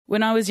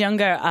When I was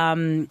younger,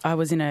 I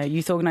was in a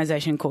youth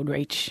organisation called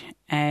Reach,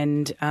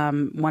 and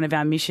one of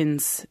our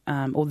missions,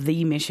 or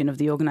the mission of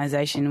the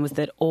organisation, was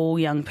that all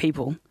young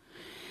people,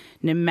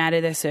 no matter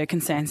their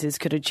circumstances,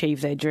 could achieve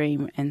their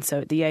dream. And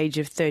so at the age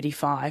of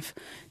 35,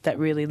 that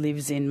really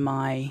lives in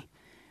my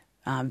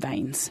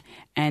veins.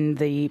 And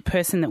the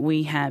person that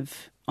we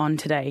have on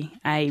today,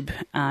 Abe,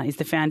 is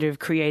the founder of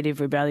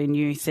Creative Rebellion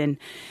Youth, and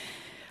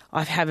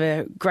I have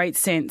a great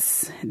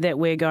sense that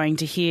we're going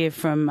to hear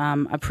from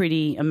a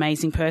pretty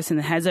amazing person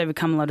that has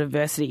overcome a lot of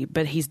adversity,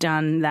 but he's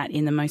done that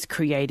in the most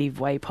creative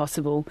way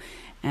possible.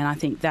 And I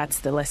think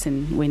that's the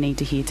lesson we need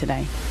to hear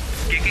today.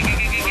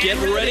 Get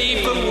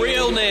ready for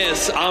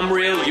realness. I'm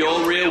real,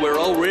 you're real, we're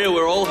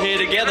all here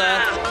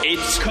together.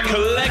 It's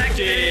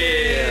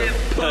collective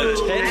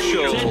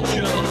potential.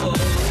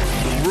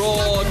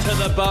 Raw to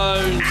the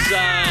bone,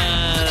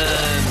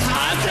 son.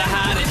 Heart to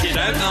heart if you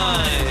don't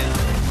mind.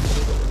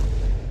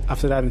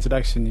 After that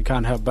introduction, you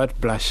can't help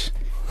but blush.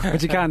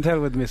 But you can't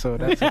tell with me, so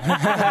that's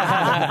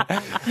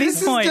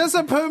this is just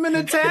a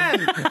permanent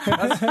tan.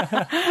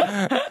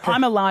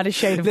 I'm a lighter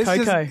shade of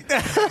cocoa.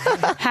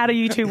 How do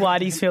you two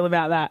whiteys feel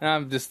about that?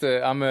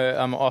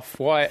 I'm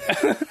off-white,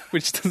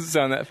 which doesn't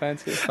sound that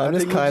fancy. I'm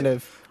just kind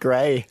of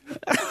grey.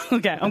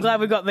 Okay, I'm glad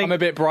we've got I'm a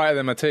bit brighter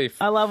than my teeth.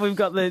 I love we've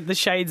got the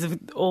shades of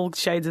all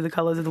shades of the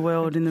colours of the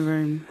world in the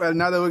room. Well,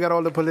 now that we got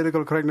all the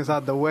political correctness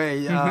out the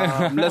way,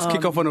 let's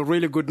kick off on a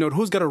really good note.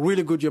 Who's got a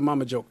really good your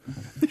mama joke?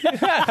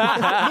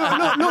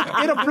 Look,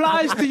 it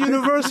applies to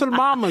universal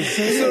mamas.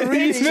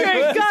 It's true. Go.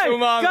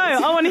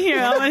 I want to hear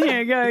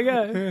it. Go.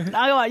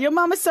 I go, your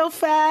mama's so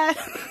fat.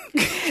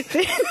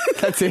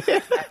 That's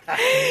it.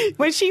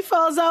 When she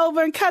falls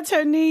over and cuts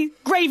her knee,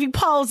 gravy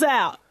pours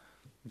out.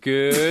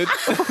 Good.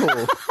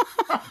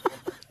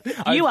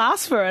 You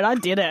asked for it. I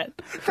did it.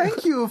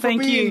 Thank you for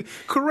being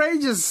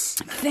courageous.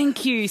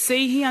 Thank you.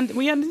 See, he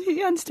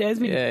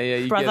understands me.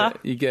 Yeah, brother.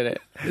 You get it.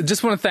 I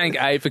just want to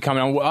thank Abe for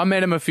coming on. I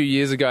met him a few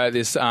years ago at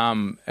this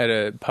at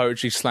a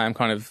poetry slam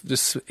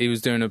he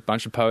was doing a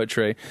bunch of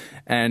poetry,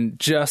 and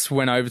just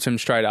went over to him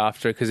straight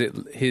after because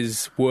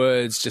his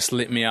words just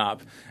lit me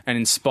up and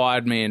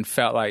inspired me and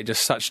felt like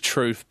just such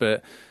truth.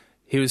 But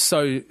he was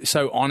so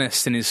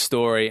honest in his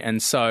story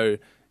and so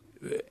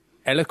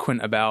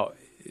eloquent about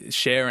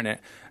sharing it.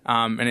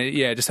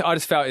 I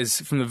just felt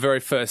from the very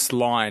first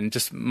line,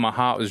 just my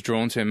heart was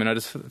drawn to him, and I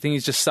just think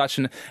he's just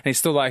and he's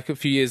still like a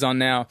few years on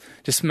now.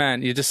 Just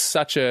man, you're just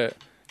such a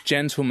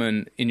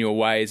gentleman in your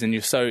ways, and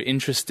you're so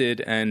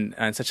interested and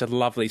such a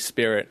lovely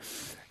spirit,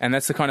 and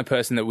that's the kind of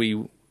person that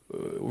we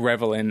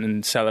revel in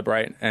and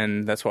celebrate,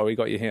 and that's why we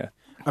got you here.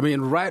 I mean,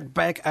 right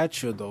back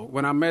at you though.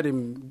 When I met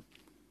him,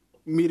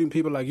 meeting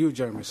people like you,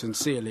 Jeremy,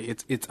 sincerely,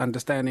 it's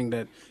understanding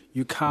that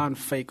you can't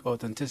fake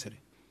authenticity.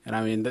 And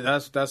I mean,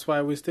 that's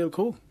why we're still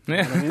cool. Yeah.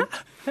 You know what I mean?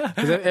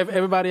 Because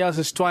everybody else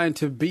is trying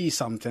to be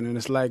something, and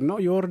it's like, no,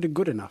 you're already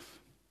good enough.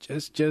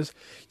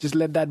 Just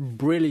let that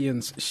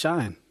brilliance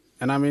shine.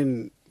 And I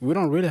mean, we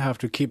don't really have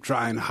to keep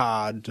trying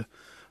hard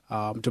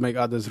to make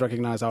others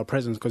recognize our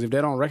presence, because if they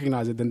don't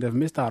recognize it, then they've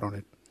missed out on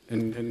it.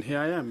 And here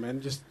I am,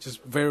 man.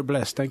 Just very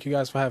blessed. Thank you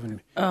guys for having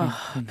me. Oh,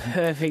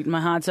 perfect. My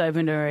heart's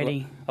opened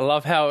already. I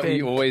love how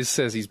he always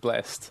says he's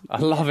blessed. I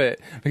love it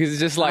because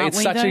it's just like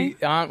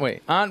aren't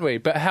we?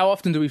 But how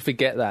often do we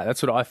forget that?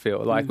 That's what I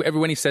feel. Like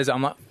when he says it,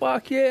 I'm like,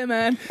 fuck yeah,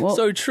 man. Well,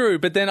 so true.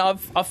 But then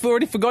I've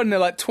already forgotten it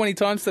like 20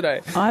 times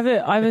today. I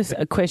have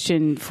a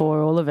question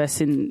for all of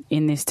us in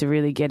this to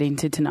really get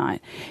into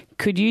tonight.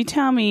 Could you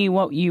tell me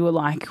what you were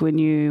like when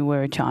you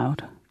were a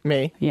child?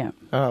 Me? Yeah.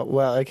 Oh,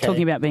 well, okay.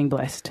 Talking about being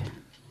blessed.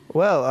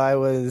 Well, I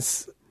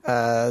was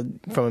from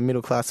a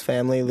middle-class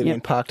family living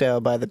in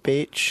Parkdale by the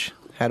beach,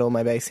 had all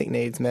my basic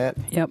needs met.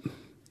 Yep.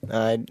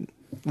 I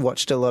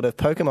watched a lot of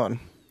Pokemon.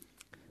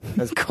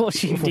 Of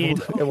course you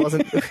did. It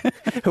wasn't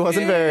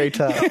very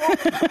tough.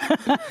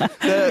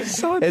 I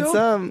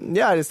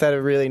just had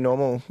a really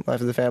normal life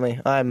as a family.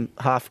 I'm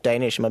half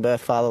Danish and my birth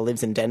father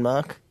lives in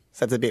Denmark,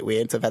 so that's a bit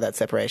weird. So I've had that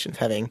separation of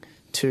having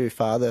two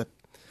father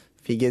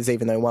figures,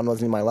 even though one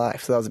wasn't in my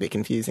life. So that was a bit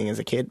confusing as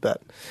a kid,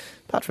 but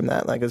apart from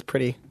that, like, it was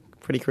pretty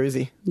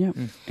cruisy. Yep.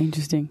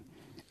 Interesting.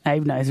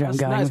 Abe knows where I'm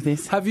going with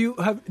this. Have you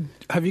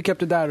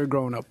kept a diary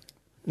growing up?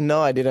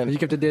 No, I didn't. Have you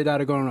kept a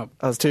diary growing up?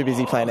 I was too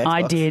busy playing Xbox.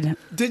 I did.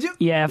 Did you?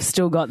 Yeah, I've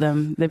still got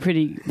them. They're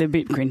a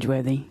bit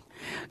cringeworthy.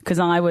 Because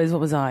I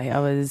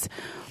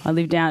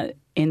lived out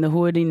in the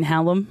hood in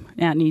Hallam,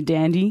 out near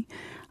Dandy.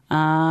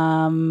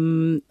 I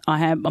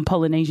have a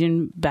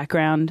Polynesian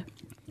background.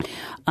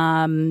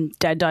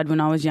 Dad died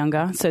when I was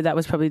younger, so that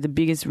was probably the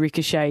biggest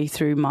ricochet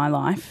through my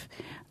life.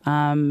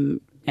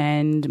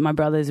 And my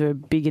brothers were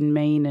big and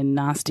mean and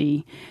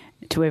nasty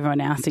to everyone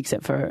else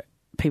except for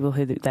people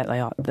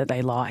that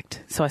they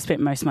liked. So I spent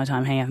most of my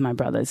time hanging out with my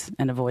brothers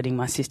and avoiding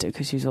my sister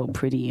because she was all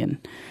pretty and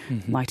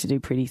liked to do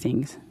pretty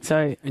things.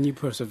 So and you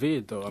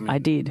persevered, though. I mean, I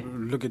did.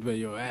 Look at where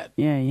you're at.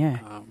 Yeah.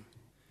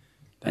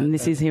 And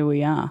this is here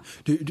we are.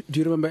 Do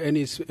you remember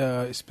any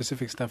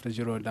specific stuff that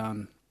you wrote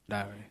down,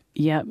 diary?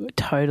 Yeah,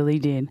 totally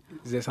did.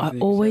 Is there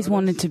something I always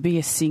wanted to be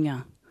a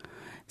singer.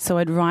 So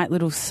I'd write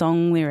little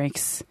song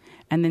lyrics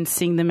and then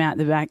sing them out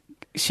the back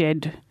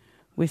shed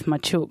with my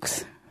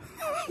chooks.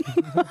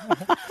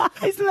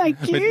 Isn't that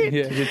cute?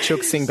 Did your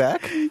chook sing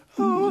back?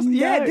 Oh,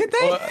 yeah, did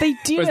they? They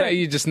did. Was that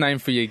you just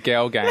named for your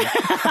gal gang?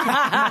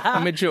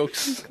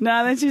 Midjooks.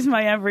 No, that's just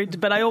my average.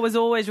 But I was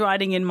always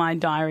writing in my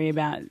diary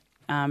about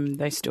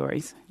those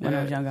stories when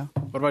I was younger.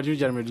 What about you,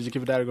 Jeremy? Did you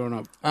keep it that growing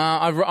up?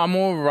 I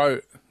more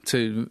wrote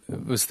it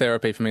was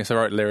therapy for me. So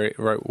I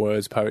wrote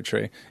words,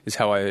 poetry is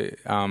how I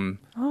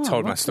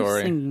told my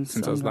story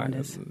since I was like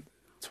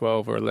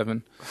 12 or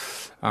 11.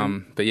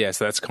 But yeah,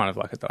 so that's kind of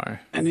like a diary.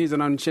 And he's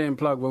an unchained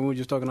plug. When we were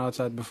just talking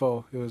outside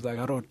before, he was like,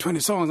 I wrote 20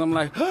 songs. I'm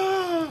like,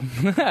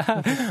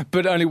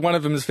 but only one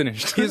of them is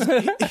finished.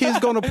 he's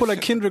going to pull a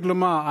Kendrick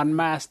Lamar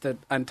unmastered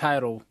and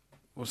title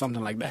or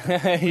something like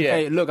that. Yeah.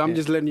 Hey, look, I'm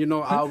just letting you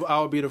know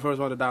I'll be the first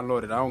one to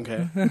download it. I don't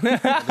care.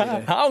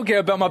 I don't care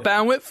about my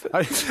bandwidth.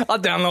 I'll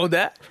download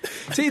that.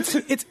 See,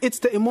 it's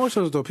the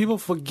emotions, though. People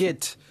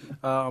forget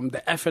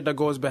the effort that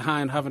goes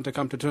behind having to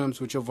come to terms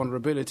with your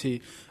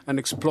vulnerability and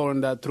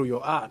exploring that through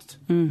your art.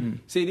 Mm-hmm.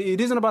 See,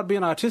 it isn't about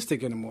being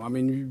artistic anymore. I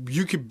mean,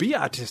 you could be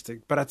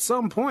artistic, but at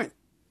some point,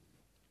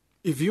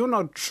 if you're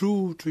not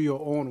true to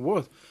your own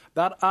worth,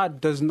 that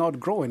art does not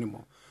grow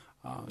anymore.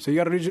 So you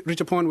got to reach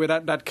a point where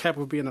that cap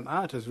of being an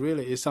artist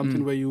really is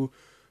something where you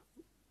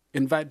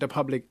invite the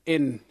public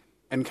in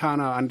and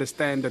kind of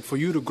understand that for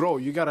you to grow,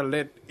 you got to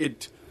let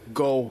it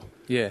go.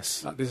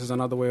 Yes. This is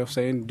another way of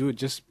saying, dude,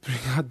 just bring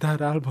out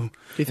that album.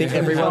 Do you think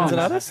everyone's an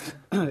artist?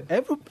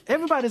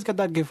 Everybody's got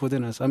that gift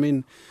within us. I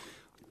mean,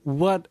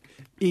 what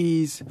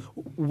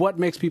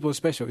makes people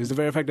special is the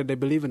very fact that they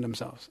believe in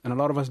themselves. And a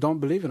lot of us don't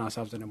believe in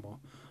ourselves anymore.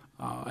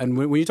 And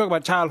when you talk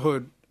about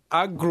childhood,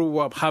 I grew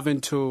up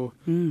having to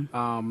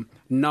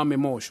numb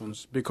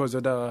emotions because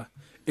of the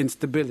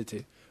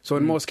instability. So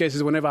in most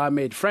cases, whenever I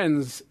made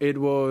friends, it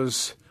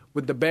was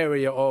with the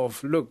barrier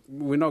of, look,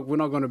 we're not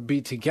going to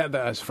be together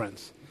as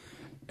friends.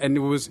 And it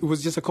was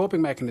just a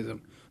coping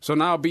mechanism. So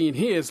now being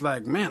here, it's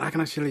like, man,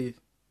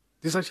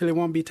 this actually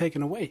won't be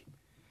taken away.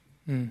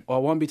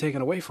 Or won't be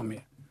taken away from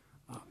me.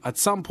 At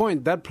some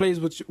point, that plays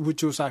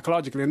with you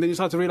psychologically. And then you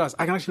start to realize,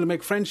 I can actually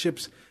make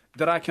friendships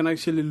that I can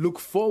actually look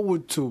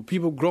forward to,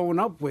 people growing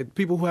up with,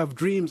 people who have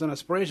dreams and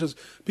aspirations,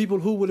 people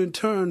who will in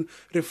turn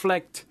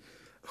reflect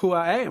who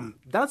I am.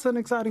 That's an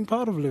exciting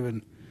part of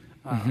living.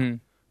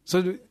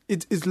 So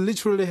it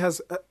literally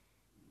has...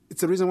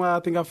 it's the reason why I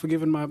think I've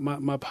forgiven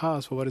my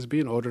past for what it's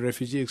been, or the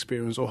refugee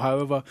experience, or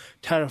however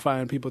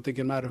terrifying people think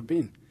it might have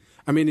been.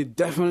 I mean, it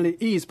definitely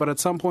is, but at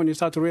some point you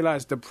start to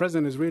realize the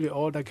present is really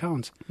all that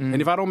counts. And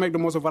if I don't make the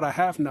most of what I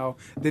have now,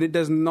 then it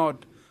does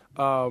not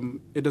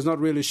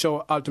really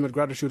show ultimate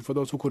gratitude for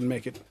those who couldn't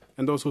make it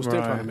and those who are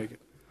still trying to make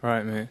it.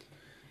 Right, man.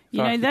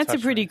 You know, that's a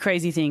pretty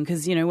crazy thing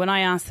because, you know, when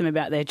I ask them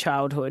about their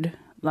childhood,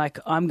 like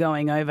I'm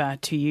going over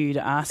to you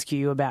to ask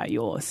you about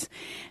yours,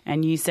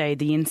 and you say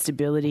the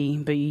instability,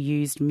 but you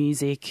used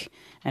music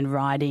and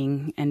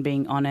writing and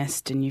being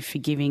honest, and you're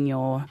forgiving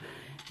your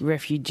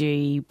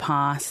refugee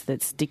past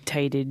that's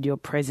dictated your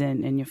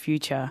present and your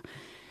future.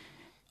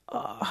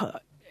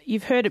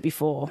 You've heard it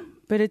before,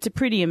 but it's a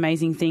pretty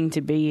amazing thing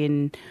to be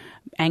in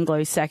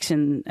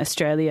Anglo-Saxon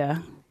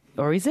Australia,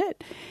 or is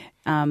it,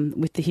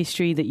 with the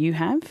history that you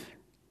have?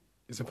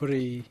 It's a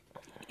pretty...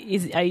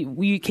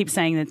 You keep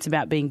saying that it's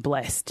about being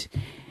blessed.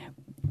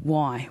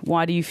 Why?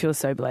 Why do you feel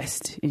so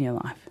blessed in your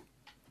life?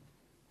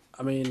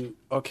 I mean,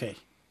 okay.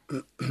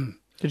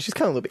 Just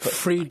kind of a little bit closer.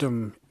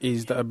 Freedom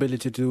is the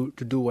ability to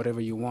do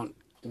whatever you want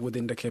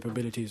within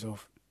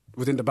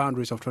the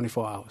boundaries of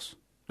 24 hours.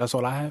 That's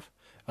all I have.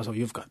 That's all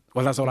you've got.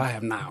 Well, that's all I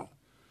have now.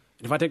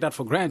 And if I take that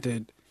for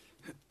granted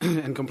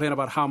and complain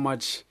about how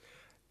much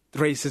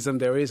racism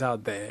there is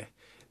out there,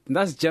 then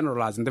that's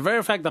generalizing. The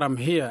very fact that I'm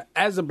here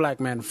as a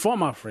black man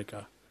from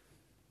Africa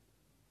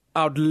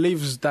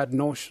outlives that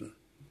notion.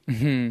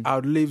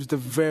 Outlives the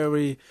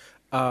very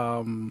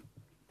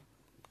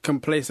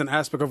complacent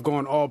aspect of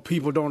going, oh,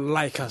 people don't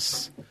like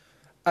us.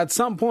 At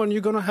some point, you're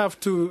going to have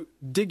to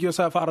dig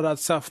yourself out of that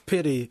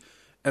self-pity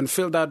and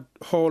fill that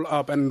hole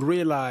up and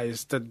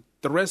realize that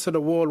the rest of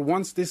the world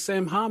wants this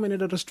same harmony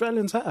that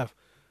Australians have.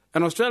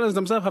 And Australians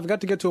themselves have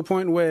got to get to a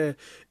point where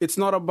it's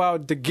not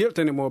about the guilt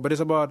anymore, but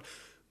it's about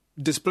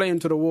displaying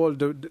to the world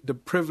the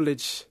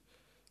privilege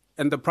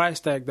and the price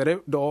tag that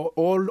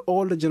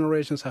all the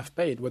generations have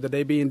paid, whether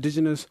they be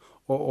indigenous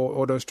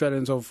or the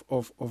Australians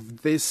of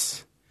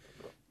this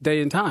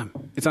day and time.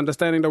 It's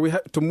understanding that we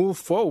have to move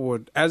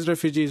forward. As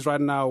refugees right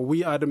now,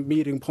 we are the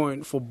meeting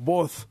point for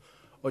both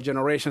our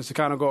generations to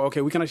kind of go, okay,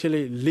 we can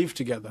actually live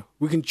together.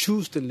 We can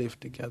choose to live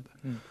together.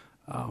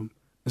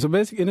 So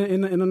basically,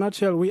 in a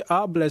nutshell, we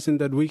are blessed in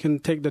that we can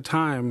take the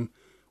time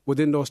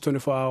within those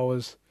 24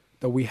 hours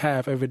that we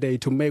have every day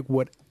to make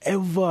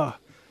whatever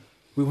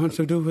we want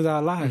to do with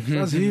our lives.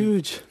 That's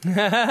huge.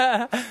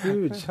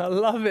 Huge. I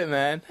love it,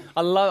 man.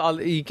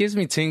 It gives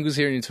me tingles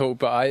hearing you talk,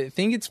 but I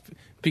think it's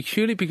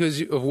purely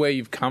because of where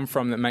you've come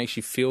from that makes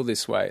you feel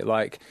this way.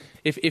 Like,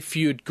 if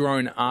you'd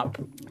grown up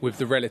with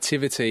the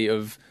relativity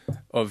of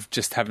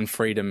just having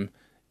freedom,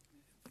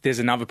 there's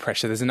another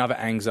pressure, there's another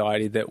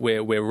anxiety that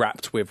we're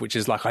wrapped with, which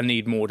is like, I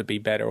need more to be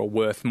better or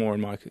worth more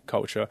in my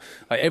culture.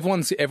 Like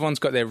everyone's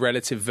got their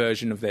relative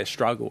version of their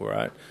struggle,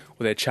 right,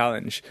 or their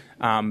challenge.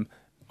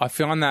 I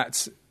find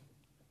that,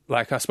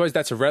 like, I suppose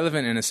that's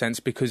irrelevant in a sense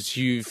because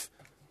you've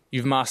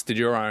mastered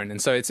your own,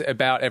 and so it's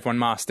about everyone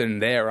mastering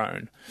their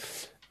own,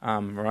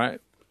 right?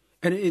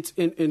 And it's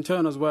in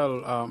turn as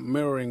well,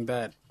 mirroring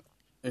that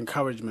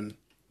encouragement.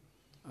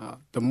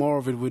 The more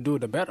of it we do,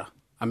 the better.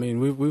 I mean,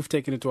 we've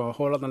taken it to a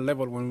whole other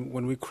level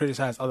when we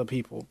criticize other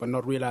people, but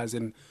not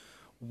realizing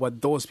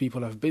what those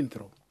people have been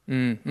through.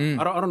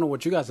 I don't know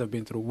what you guys have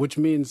been through, which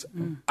means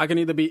I can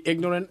either be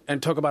ignorant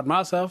and talk about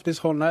myself this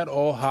whole night,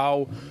 or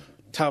how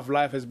tough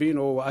life has been,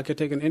 or I could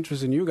take an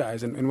interest in you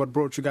guys and what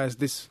brought you guys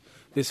this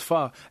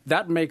far.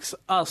 That makes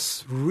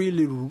us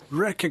really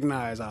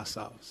recognize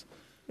ourselves.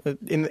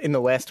 In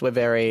the West, we're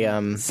very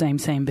same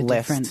but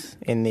blessed different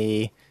in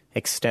the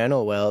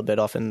external world, but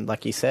often,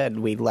 like you said,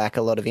 we lack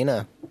a lot of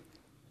inner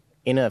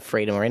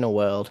freedom or inner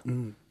world.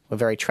 We're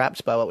very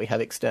trapped by what we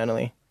have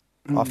externally.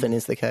 Often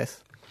is the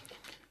case.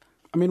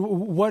 I mean,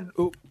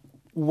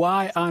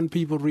 why aren't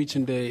people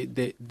reaching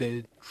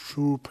their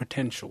true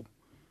potential?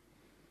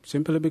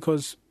 Simply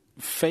because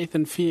faith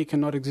and fear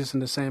cannot exist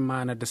in the same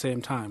mind at the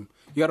same time.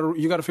 You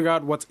gotta figure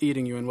out what's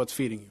eating you and what's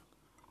feeding you.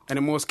 And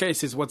in most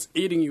cases, what's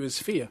eating you is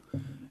fear,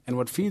 and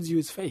what feeds you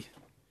is faith.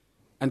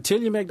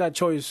 Until you make that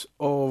choice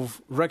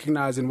of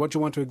recognizing what you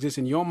want to exist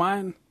in your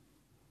mind,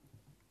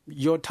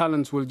 your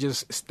talents will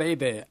just stay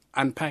there,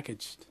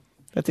 unpackaged.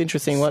 That's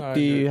interesting. What do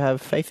you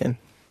have faith in?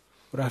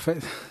 What I have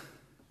faith?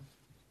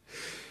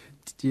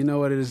 Do you know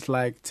what it is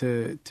like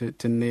to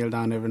kneel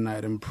down every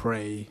night and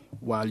pray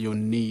while your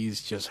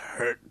knees just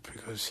hurt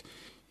because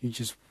you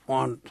just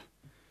want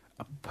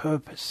a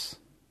purpose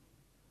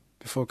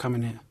before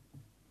coming here?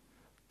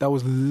 That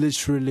was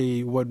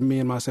literally what me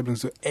and my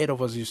siblings, 8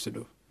 of us, used to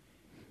do.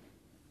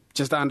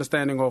 Just the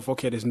understanding of,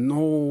 okay, there's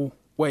no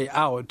way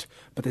out,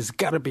 but there's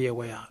got to be a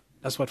way out.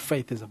 That's what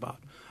faith is about.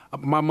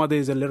 My mother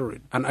is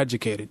illiterate,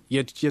 uneducated,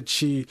 yet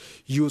she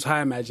used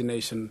her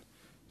imagination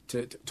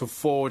to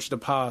forge the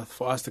path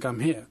for us to come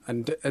here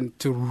and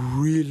to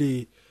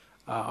really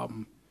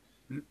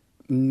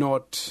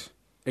not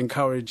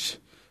encourage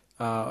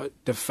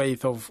the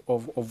faith of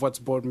what's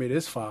brought me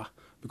this far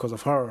because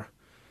of her.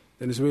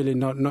 Then it's really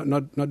not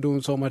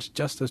doing so much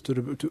justice to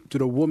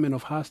the woman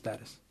of her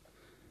status.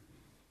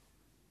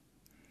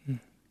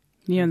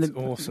 Yeah, that's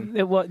awesome. Do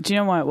you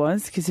know why it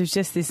was? Because it was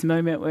just this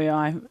moment where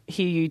I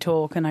hear you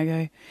talk and I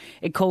go,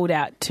 it called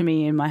out to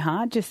me in my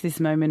heart, just this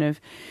moment of,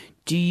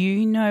 do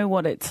you know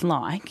what it's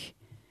like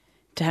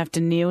to have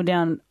to kneel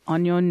down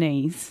on your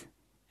knees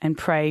and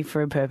pray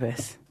for a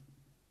purpose?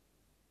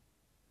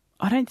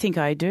 I don't think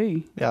I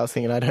do. Yeah, I was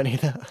thinking I don't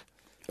either.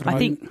 I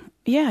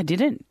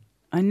didn't.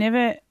 I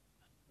never...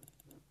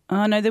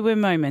 Oh, no, there were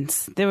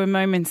moments. There were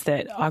moments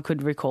that I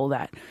could recall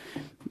that.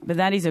 But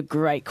that is a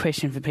great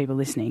question for people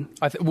listening.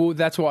 Well,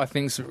 that's what I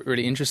think is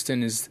really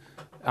interesting is,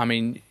 I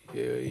mean,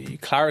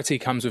 clarity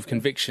comes with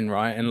conviction,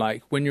 right? And,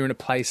 like, when you're in a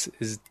place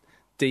as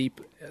deep,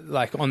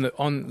 like on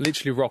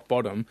literally rock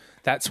bottom,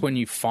 that's when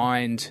you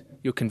find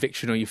your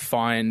conviction or you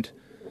find...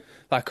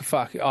 Like,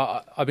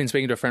 I've been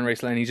speaking to a friend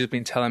recently and he's just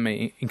been telling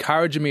me,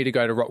 encouraging me to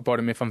go to rock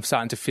bottom if I'm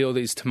starting to feel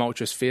these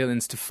tumultuous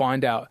feelings, to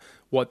find out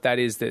what that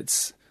is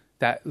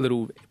that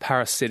little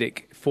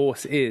parasitic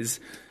force is.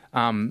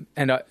 And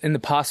in the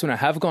past, when I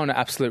have gone to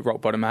absolute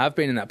rock bottom, I have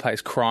been in that place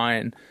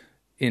crying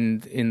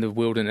in the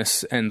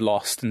wilderness and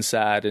lost and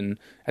sad and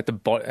at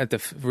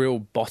the real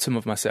bottom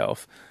of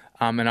myself.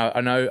 And I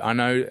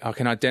know I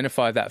can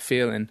identify that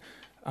feeling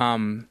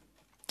in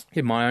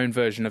my own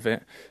version of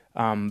it.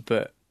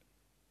 But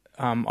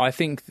I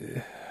think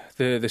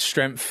the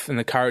strength and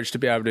the courage to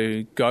be able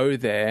to go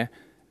there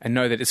and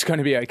know that it's going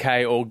to be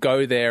okay, or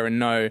go there and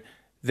know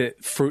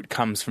that fruit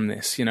comes from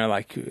this, you know,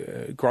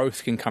 like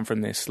growth can come from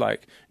this,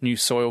 like new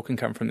soil can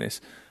come from this.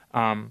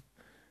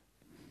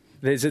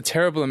 There's a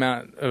terrible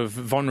amount of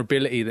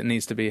vulnerability that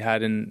needs to be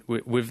had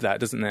with that,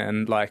 doesn't there?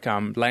 And like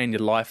laying your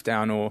life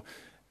down or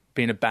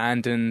being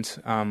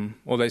abandoned,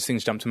 all those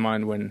things jump to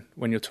mind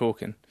when you're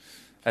talking.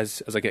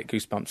 As I get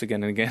goosebumps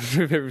again and again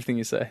with everything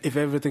you say. If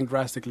everything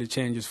drastically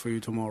changes for you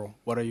tomorrow,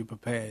 what are you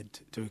prepared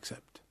to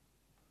accept?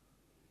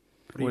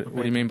 What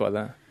do you mean by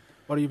that?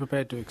 What are you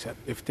prepared to accept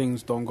if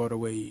things don't go the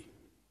way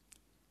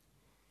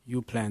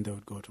you planned they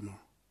would go tomorrow?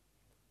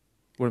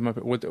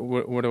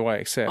 What do I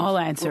accept? I'll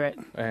answer it.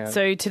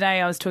 So today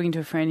I was talking to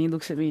a friend. He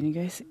looks at me and he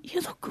goes, "You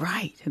look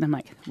great," and I'm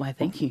like, "Why,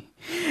 thank you."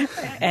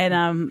 And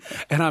I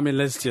mean,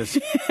 let's just,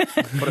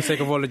 for the sake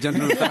of all the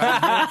gentlemen,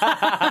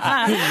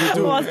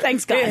 well,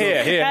 thanks, guys.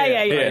 Yeah.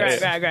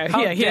 Great.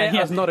 How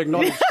dare us not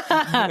acknowledge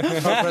our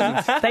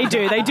presence? They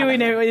do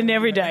in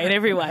every day, in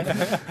every way.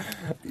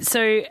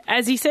 So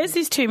as he says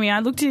this to me, I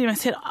looked at him and I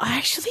said, I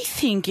actually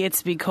think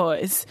it's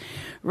because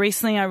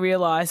recently I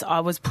realised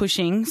I was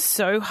pushing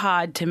so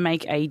hard to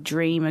make a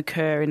dream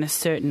occur in a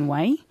certain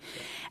way,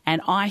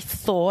 and I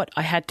thought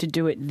I had to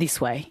do it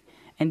this way.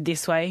 and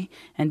this way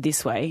and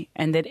this way,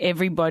 and that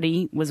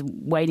everybody was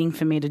waiting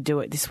for me to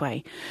do it this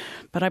way.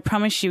 But I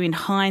promise you, in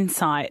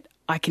hindsight,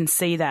 I can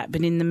see that.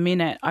 But in the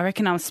minute, I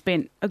reckon I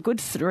spent a good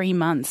 3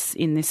 months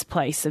in this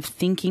place of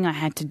thinking I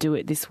had to do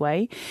it this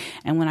way.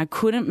 And when I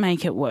couldn't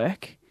make it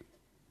work,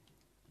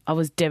 I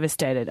was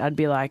devastated. I'd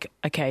be like,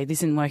 okay, this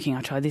isn't working.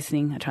 I'll try this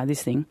thing. I'll try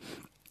this thing.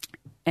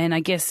 And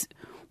I guess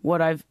what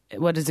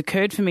has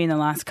occurred for me in the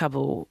last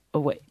couple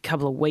of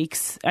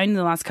weeks, only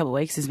the last couple of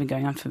weeks, has been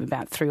going on for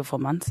about 3 or 4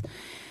 months,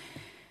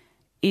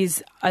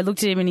 is I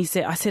looked at him and I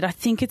said, I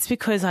think it's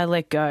because I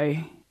let go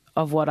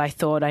of what I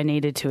thought I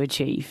needed to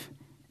achieve,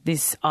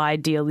 this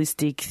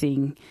idealistic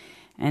thing.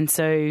 And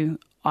so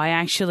I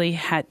actually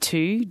had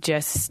to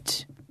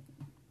just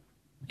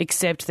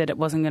accept that it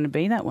wasn't going to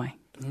be that way.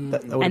 And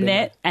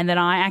that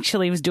I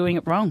actually was doing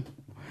it wrong.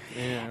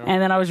 Yeah, right.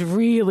 And then I was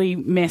really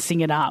messing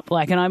it up.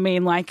 And I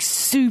mean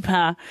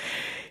super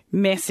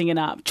messing it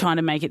up, trying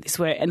to make it this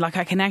way. And I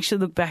can actually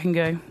look back and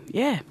go,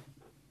 yeah,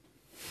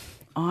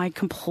 I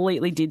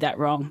completely did that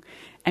wrong.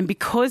 And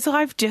because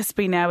I've just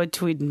been able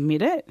to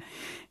admit it,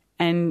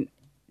 and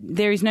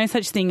there is no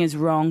such thing as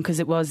wrong because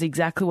it was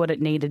exactly what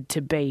it needed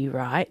to be,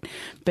 right?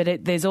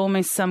 But there's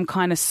almost some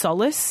kind of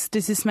solace.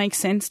 Does this make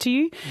sense to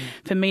you?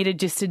 For me to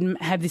just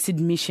have this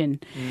admission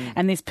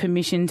and this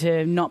permission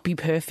to not be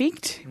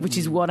perfect, which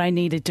is what I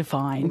needed to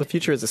find. Well, the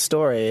future is a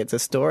story. It's a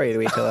story that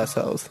we tell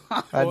ourselves.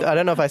 I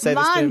don't know if I say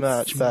this too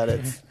much, but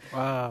it's...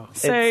 Wow.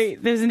 So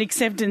there's an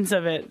acceptance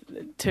of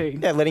it too.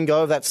 Yeah, letting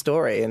go of that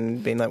story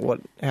and being like,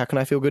 how can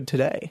I feel good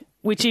today?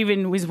 Which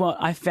even was what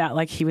I felt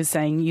like he was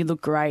saying, you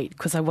look great,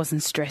 because I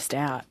wasn't stressed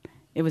out.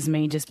 It was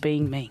me just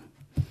being me.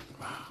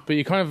 But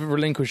you're kind of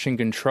relinquishing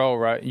control,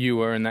 right? You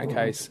were in that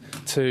case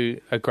to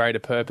a greater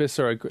purpose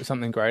or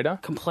something greater.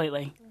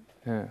 Completely.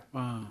 Yeah.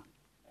 Wow.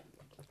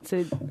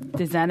 So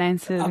does that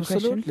answer the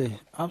question?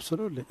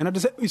 Absolutely.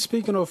 And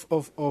speaking of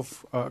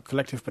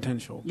collective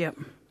potential, Yep.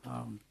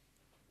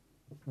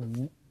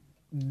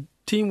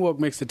 Teamwork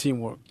makes the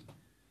team work.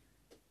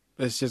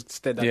 Let's just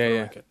state that for the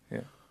record.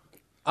 Yeah.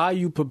 Are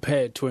you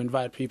prepared to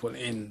invite people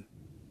in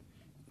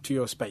to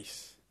your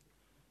space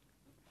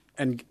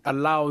and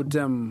allow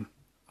them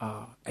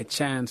a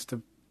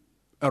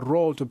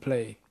role to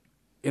play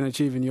in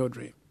achieving your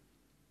dream?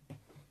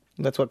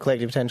 That's what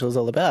collective potential is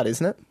all about,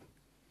 isn't it?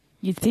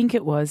 You'd think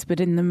it was,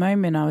 but in the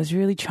moment I was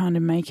really trying to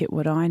make it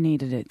what I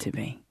needed it to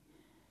be.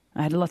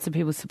 I had lots of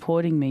people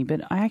supporting me,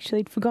 but I actually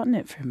had forgotten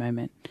it for a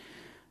moment.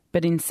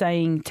 But in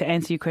saying, to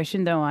answer your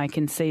question, though, I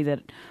can see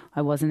that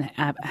I wasn't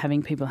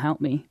having people help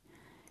me.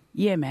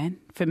 Yeah, man,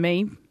 for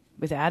me,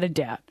 without a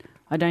doubt,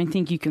 I don't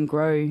think you can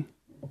grow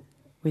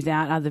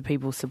without other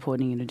people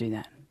supporting you to do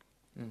that.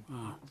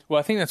 Well,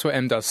 I think that's what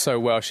Em does so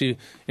well. She,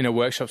 in her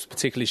workshops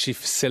particularly, she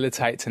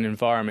facilitates an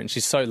environment.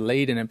 She's so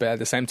leading, but at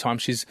the same time,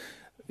 she's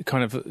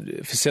kind of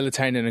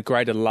facilitating a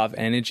greater love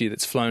energy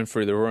that's flowing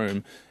through the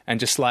room, and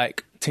just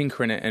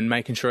tinkering it and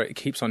making sure it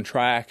keeps on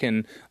track.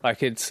 And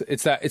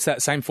it's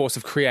that same force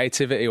of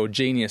creativity or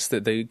genius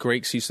that the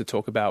Greeks used to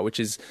talk about, which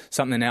is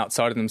something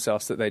outside of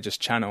themselves that they just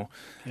channel.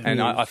 Yeah.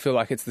 And I feel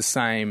like it's the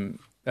same.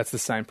 That's the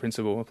same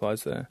principle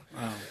applies there.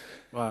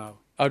 Wow.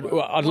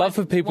 I'd love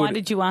for people. Why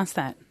did you ask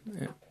that?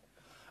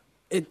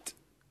 Yeah.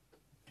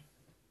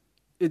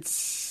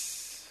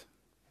 It's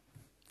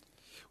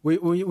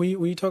when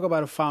you talk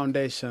about a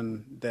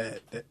foundation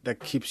that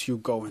keeps you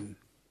going.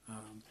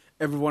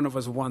 Every one of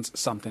us wants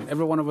something.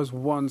 Every one of us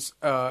wants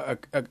a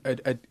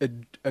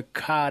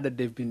car that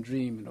they've been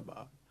dreaming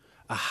about,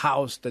 a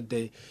house that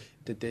they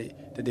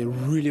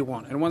really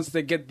want. And once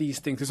they get these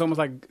things, it's almost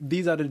like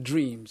these are the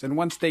dreams. And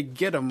once they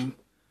get them,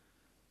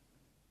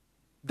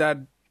 that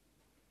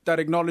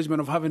acknowledgement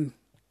of having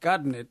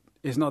gotten it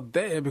is not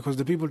there because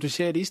the people to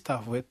share these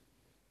stuff with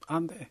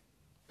aren't there.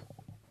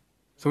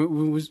 So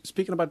when we're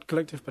speaking about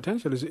collective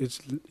potential,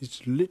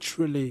 it's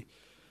literally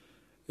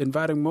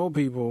inviting more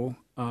people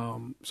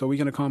so we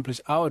can accomplish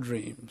our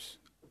dreams.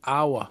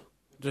 Our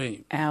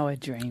dream.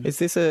 Is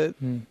this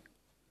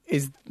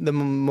is the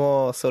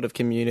more sort of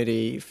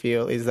community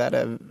feel, is that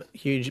a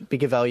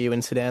bigger value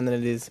in Sudan than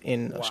it is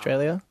in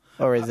Australia?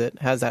 Or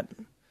how's that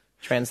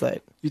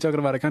translate? You're talking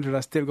about a country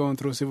that's still going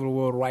through civil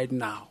war right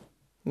now.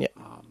 Yeah.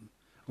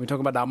 We're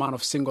talking about the amount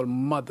of single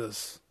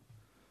mothers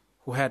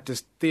who had to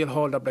still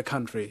hold up the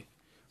country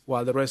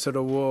while the rest of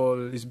the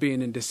world is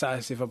being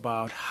indecisive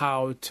about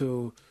how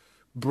to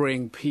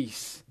bring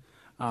peace.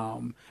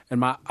 And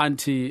my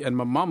auntie and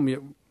my mom,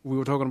 we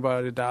were talking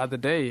about it the other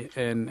day,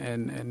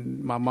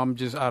 and my mom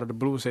just out of the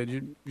blue said,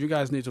 you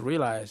guys need to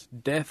realize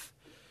death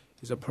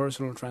is a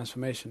personal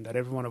transformation that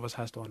every one of us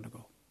has to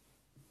undergo.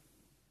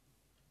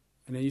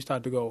 And then you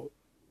start to go,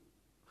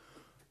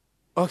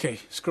 okay,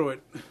 screw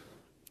it.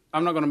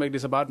 I'm not going to make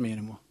this about me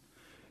anymore.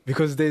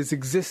 Because there's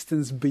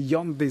existence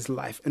beyond this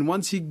life. And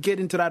once you get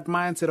into that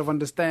mindset of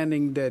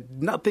understanding that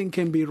nothing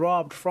can be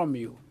robbed from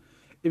you,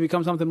 it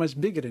becomes something much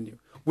bigger than you,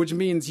 which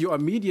means your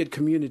immediate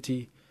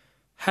community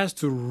has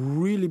to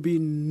really be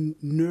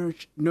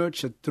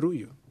nurtured through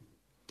you,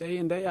 day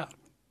in, day out.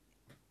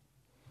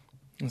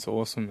 That's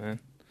awesome, man.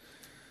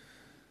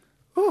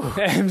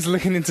 Em's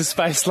looking into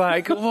space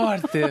like,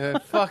 what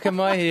the fuck am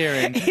I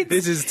hearing?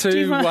 This is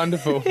too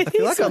wonderful. I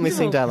feel like I'm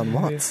listening to Alan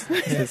Watts.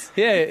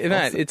 Yeah,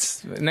 mate,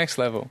 it's next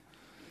level.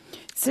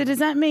 So does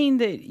that mean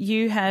that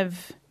you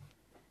have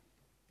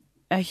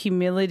a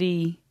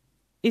humility?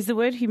 Is the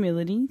word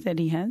humility that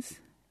he has?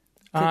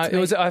 I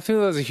feel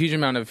there was a huge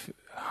amount of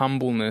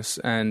humbleness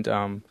and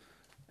I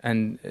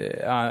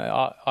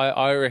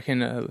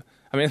reckon.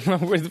 I mean,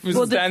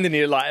 we're standing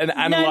here like and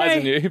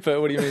analysing you, but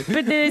what do you mean?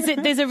 But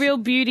there's a real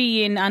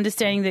beauty in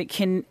understanding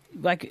that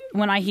like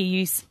when I hear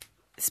you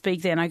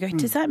speak there and I go,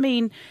 does that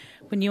mean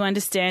when you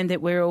understand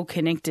that we're all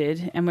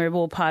connected and we're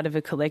all part of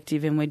a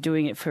collective and we're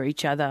doing it for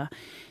each other,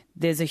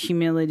 there's a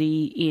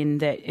humility in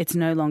that it's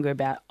no longer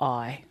about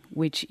I,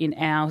 which in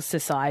our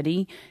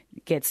society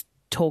gets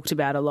talked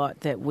about a lot,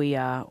 that we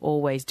are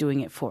always doing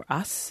it for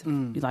us.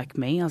 Like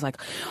me, I was like,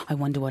 I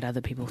wonder what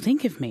other people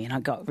think of me, and I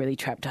got really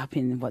trapped up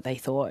in what they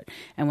thought.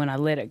 And when I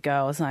let it go,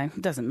 I was like,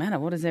 it doesn't matter,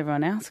 what is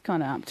everyone else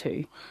kind of up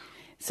to?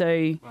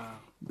 So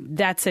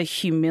that's a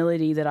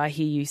humility that I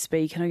hear you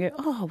speak, and I go,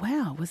 oh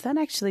wow, was that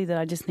actually that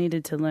I just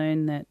needed to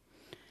learn that?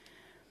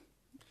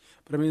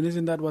 But I mean,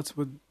 isn't that what's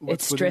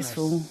it's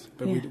stressful us?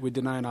 But we're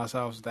denying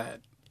ourselves that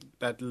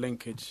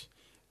linkage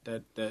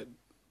that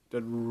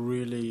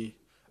really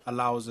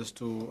allows us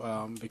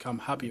to become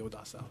happy with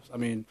ourselves. I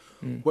mean,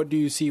 what do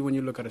you see when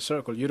you look at a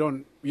circle? You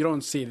don't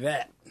see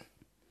that.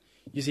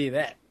 You see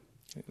that.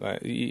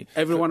 Like,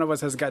 every one of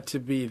us has got to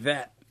be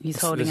that.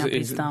 He's holding up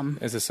his thumb.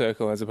 As a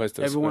circle as opposed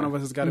to a square. Every one of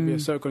us has got to be a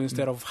circle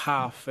instead of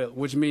half,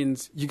 which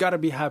means you got to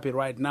be happy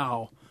right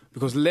now,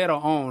 because later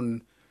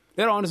on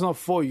is not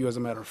for you, as a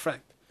matter of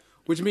fact.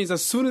 Which means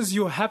as soon as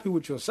you're happy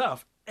with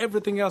yourself,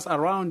 everything else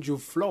around you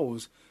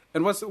flows.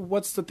 And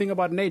what's the thing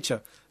about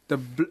nature?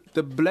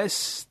 The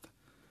blessed,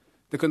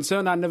 the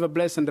concerned are never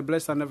blessed, and the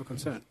blessed are never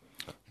concerned.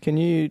 Can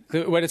you...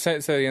 Wait a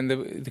second, again,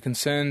 the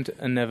concerned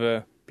are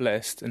never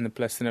blessed, and the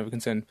blessed are never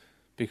concerned,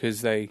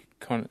 because they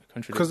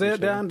contradict because they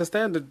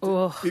understand that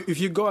if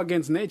you go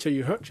against nature,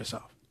 you hurt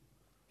yourself.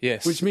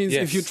 Yes. Which means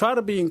if you try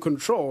to be in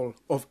control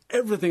of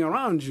everything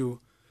around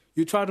you,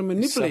 you try to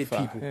manipulate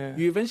people. Yeah.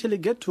 You eventually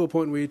get to a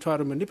point where you try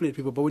to manipulate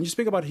people. But when you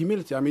speak about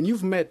humility, I mean,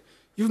 you've met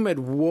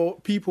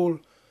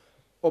people,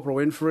 Oprah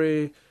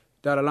Winfrey,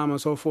 Dalai Lama,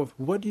 and so forth.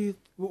 What do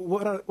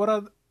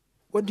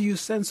you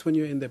sense when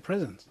you're in their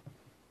presence?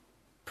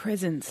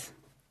 Presence.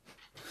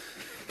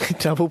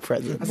 Double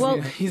presence.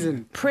 Well,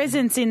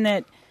 presence in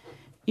that,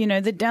 you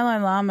know, the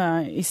Dalai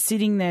Lama is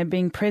sitting there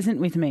being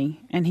present with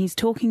me, and he's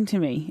talking to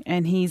me,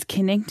 and he's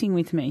connecting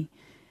with me.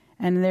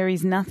 And there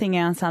is nothing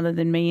else other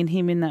than me and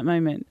him in that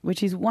moment,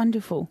 which is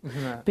wonderful.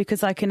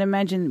 Because I can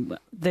imagine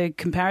the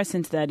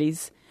comparison to that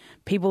is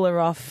people are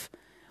off.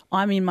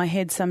 I'm in my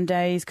head some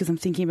days because I'm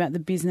thinking about the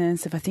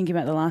business. If I think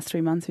about the last 3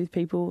 months with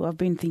people, I've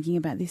been thinking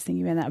about this,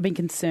 thinking about that. I've been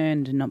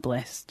concerned and not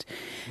blessed.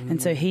 And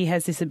so he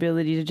has this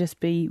ability to just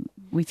be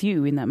with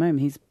you in that moment.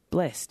 He's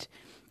blessed.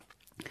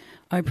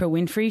 Oprah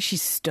Winfrey,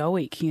 she's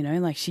stoic, you know,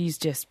 like she's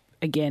just,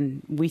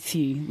 again, with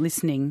you,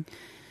 listening.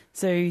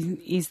 So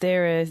is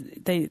there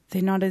they're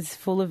not as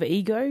full of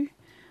ego,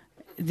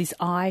 this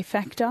I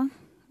factor?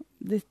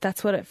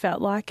 That's what it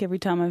felt like every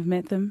time I've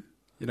met them.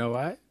 You know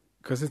why?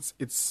 Because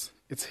it's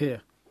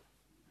here.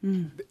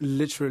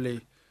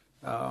 Literally,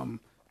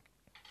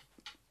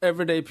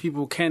 everyday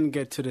people can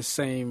get to the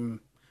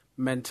same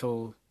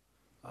mental,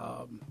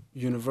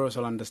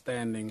 universal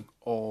understanding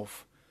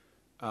of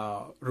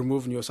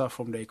removing yourself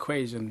from the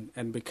equation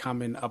and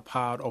becoming a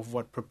part of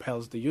what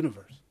propels the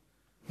universe.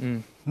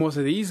 Most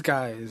of these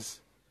guys,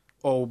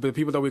 or the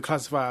people that we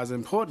classify as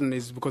important,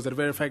 is because of the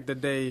very fact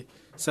that they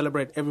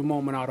celebrate every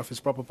moment out of its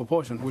proper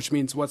proportion, which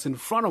means what's in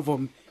front of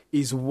them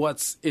is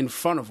what's in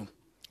front of them.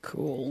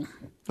 Cool.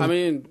 I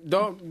mean,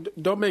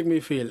 don't make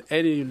me feel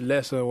any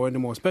lesser or any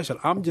more special.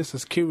 I'm just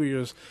as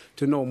curious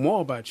to know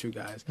more about you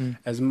guys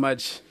as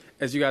much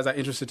as you guys are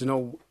interested to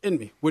know in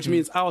me, which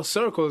means our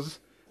circles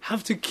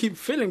have to keep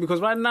filling,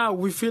 because right now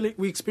we're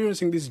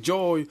experiencing this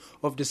joy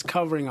of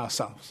discovering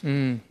ourselves.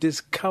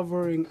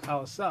 Discovering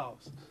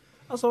ourselves.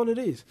 That's all it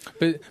is.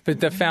 But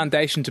the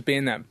foundation to be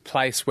in that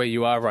place where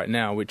you are right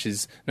now, which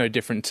is no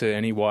different to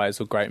any wise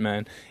or great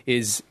man,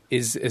 is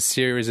a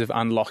series of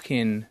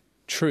unlocking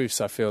truths.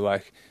 I feel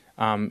like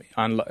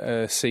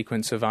a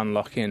sequence of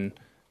unlocking,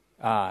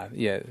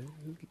 aligning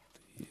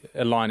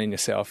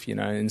yourself, you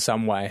know, in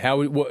some way.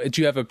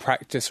 Do you have a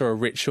practice or a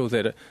ritual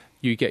that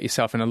you get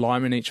yourself in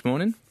alignment each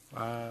morning?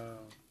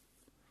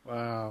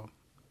 Wow.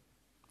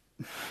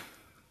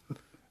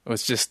 It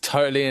was just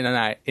totally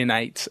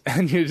innate,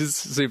 and you're just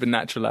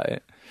supernatural at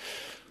it.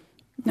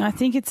 No, I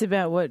think it's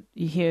about what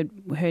you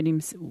heard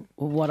him.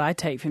 What I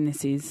take from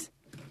this is,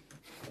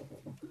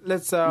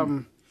 let's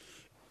all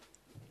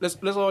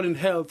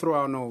inhale through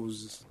our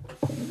nose.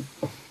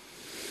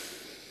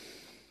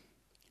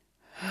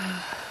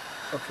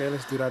 Okay,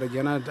 let's do that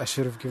again. I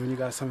should have given you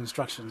guys some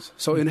instructions.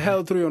 So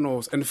inhale through your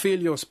nose and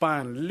feel your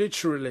spine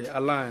literally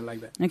align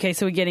like that. Okay,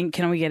 so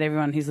can we get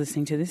everyone who's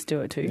listening to this do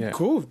it too? Yeah.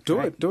 Cool,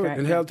 do it.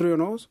 Inhale through your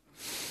nose.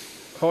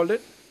 Hold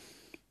it.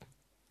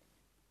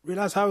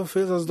 Realize how it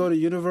feels as though the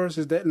universe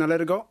is there. Now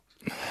let it go.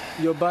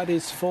 Your body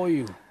is for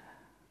you.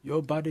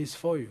 Your body is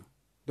for you.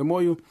 The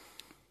more your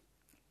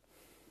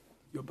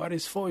body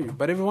is for you.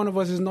 But every one of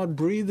us is not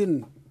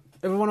breathing.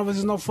 Every one of us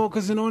is not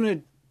focusing on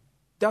it.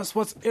 That's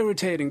what's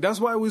irritating. That's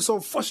why we're so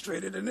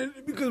frustrated. And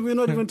because we're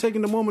not even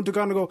taking the moment to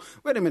kind of go,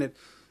 wait a minute.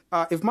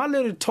 If my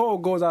little toe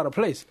goes out of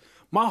place,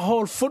 my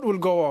whole foot will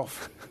go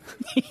off.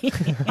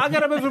 I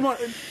get up every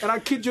morning, and I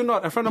kid you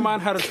not, a friend of mine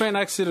had a train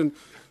accident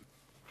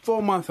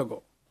 4 months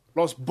ago.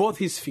 Lost both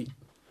his feet.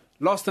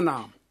 Lost an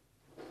arm.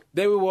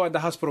 There we were at the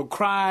hospital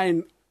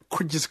crying,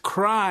 just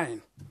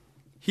crying.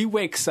 He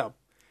wakes up.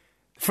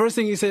 First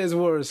thing he says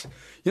was,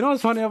 you know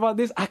what's funny about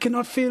this? I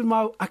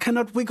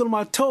cannot wiggle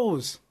my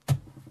toes.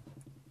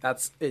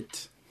 That's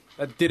it.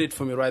 That did it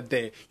for me right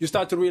there. You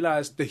start to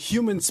realize the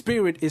human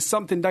spirit is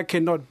something that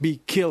cannot be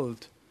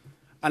killed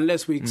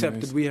unless we accept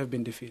that we have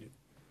been defeated.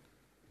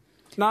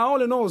 Now,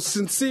 all in all,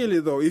 sincerely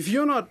though, if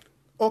you're not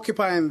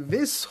occupying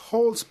this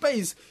whole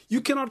space,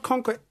 you cannot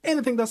conquer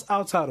anything that's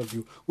outside of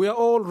you. We are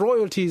all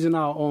royalties in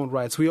our own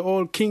rights. We are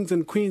all kings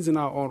and queens in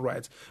our own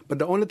rights. But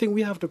the only thing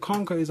we have to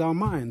conquer is our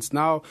minds.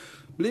 Now,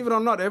 believe it or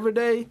not, every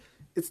day,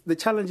 the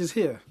challenge is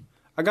here.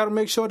 I got to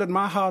make sure that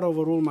my heart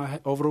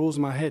overrules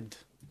my head.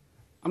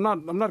 I'm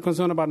not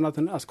concerned about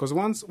nothing else, because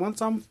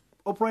once I'm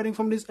operating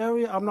from this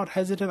area, I'm not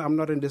hesitant, I'm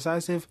not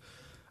indecisive.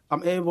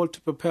 I'm able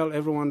to propel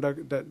everyone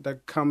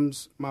that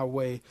comes my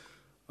way,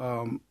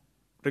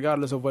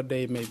 regardless of what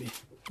day it may be.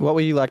 What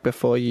were you like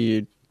before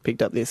you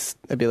picked up this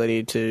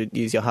ability to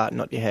use your heart,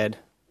 not your head?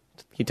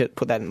 Can you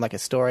put that in like a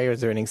story, or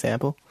is there an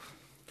example?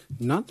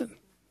 Nothing.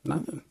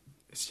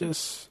 It's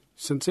just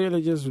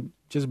sincerely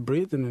just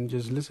breathing and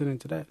just listening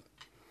to that.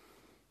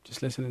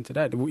 Just listening to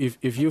that.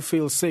 If you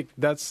feel sick,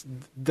 that's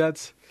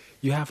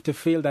you have to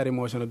feel that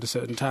emotion at a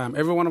certain time.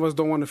 Every one of us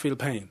don't want to feel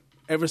pain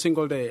every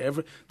single day.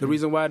 The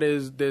reason why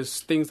there's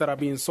things that are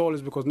being sold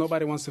is because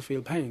nobody wants to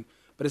feel pain.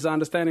 But it's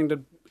understanding that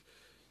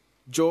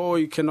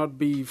joy cannot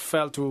be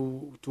felt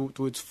to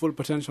its full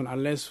potential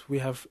unless we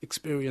have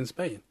experienced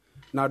pain.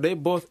 Now they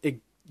both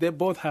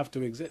have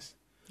to exist.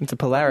 It's a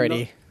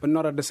polarity, but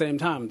not at the same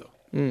time though.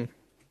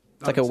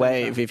 It's like a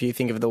wave. If you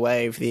think of the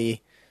wave, the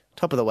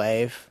top of the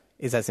wave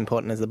is as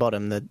important as the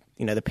bottom.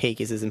 The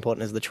peak is as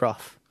important as the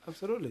trough.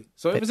 Absolutely.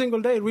 So every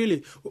single day,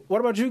 really.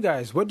 What about you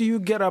guys? What do you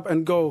get up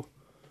and go,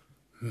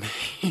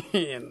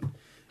 man,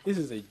 this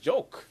is a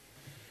joke.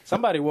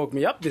 Somebody woke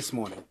me up this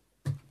morning.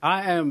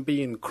 I am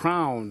being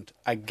crowned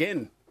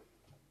again.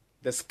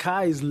 The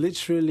sky is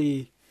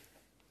literally,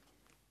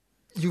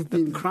 you've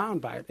been crowned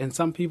by it. And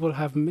some people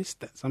have missed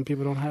that. Some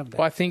people don't have that.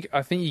 Well, I think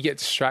you get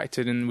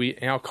distracted, and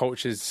our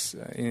culture's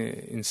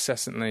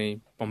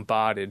incessantly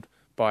bombarded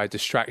by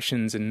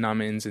distractions and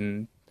numbings,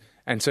 and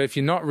so if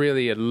you're not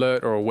really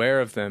alert or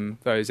aware of them,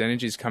 those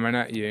energies coming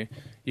at you,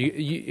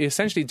 you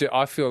essentially do.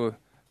 I feel,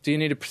 do you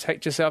need to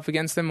protect yourself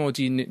against them, or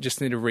do you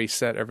just need to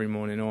reset every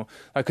morning? Or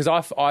because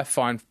I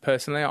find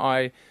personally,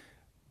 I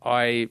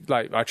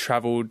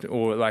traveled,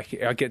 or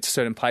like I get to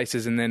certain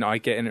places and then I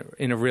get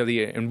in a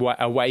really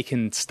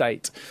awakened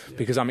state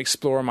because I'm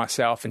exploring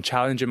myself and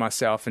challenging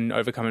myself and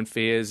overcoming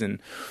fears, and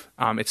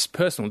it's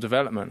personal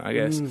development, I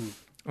guess.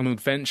 An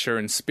adventure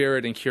and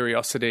spirit and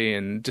curiosity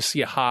and just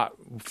your heart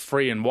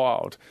free and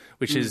wild,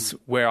 which is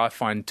where I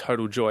find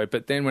total joy.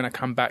 But then when I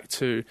come back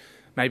to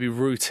maybe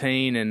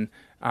routine and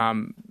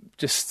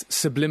just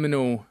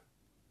subliminal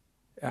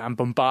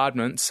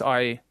bombardments,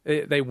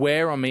 they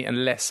wear on me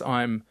unless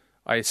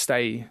I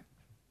stay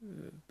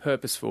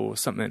purposeful or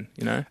something,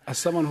 you know. As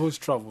someone who's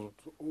traveled,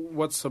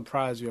 what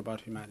surprised you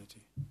about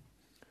humanity?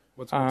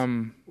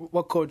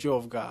 What caught you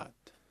off guard?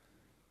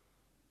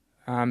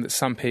 That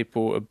some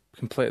people are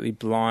completely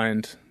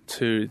blind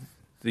to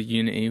the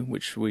unity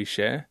which we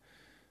share.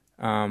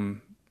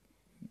 And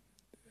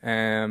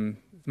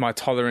my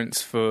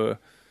tolerance for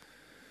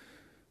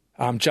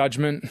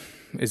judgment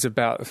is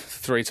about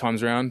 3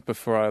 times round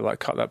before I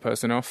cut that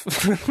person off.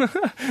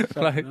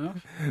 Fair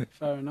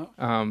enough.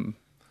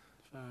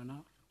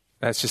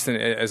 That's just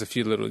as a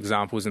few little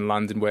examples in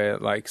London where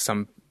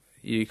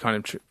you kind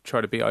of try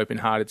to be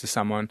open-hearted to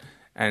someone,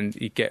 and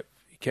you get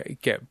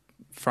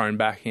thrown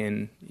back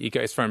in.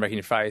 It's thrown back in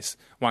your face.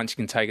 Once you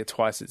can take it,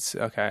 twice it's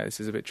okay. This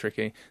is a bit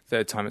tricky.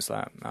 Third time it's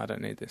like, I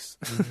don't need this.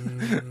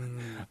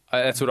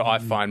 That's what I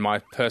find my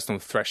personal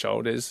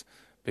threshold is,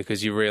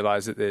 because you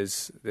realise that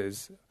there's.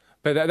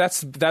 But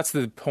that's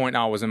the point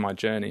I was in my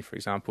journey, for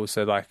example.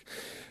 So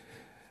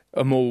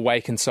a more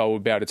awakened soul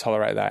would be able to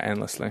tolerate that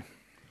endlessly.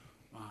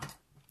 Wow.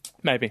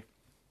 Maybe.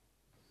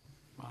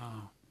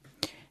 Wow.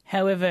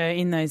 However,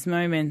 in those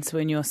moments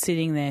when you're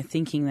sitting there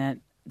thinking that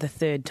the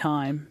third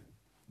time,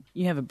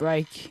 you have a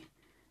break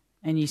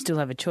and you still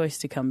have a choice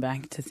to come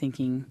back to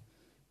thinking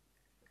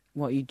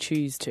what you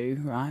choose to,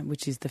 right?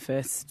 Which is the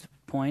first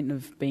point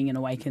of being an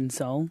awakened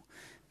soul.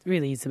 It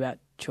really is about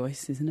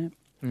choice, isn't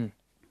it?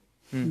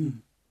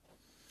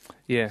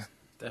 Yeah.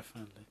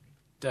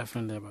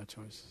 Definitely about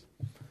choice.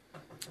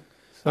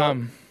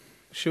 So,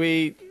 should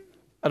we...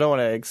 I don't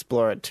want to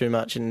explore it too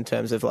much in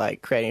terms of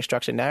creating a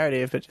structured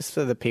narrative, but just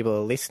for the people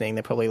who are listening,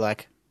 they're probably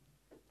like,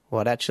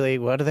 what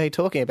are they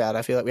talking about?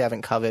 I feel like we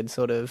haven't covered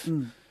sort of,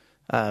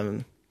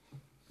 like,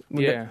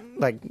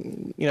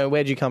 you know,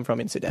 where'd you come from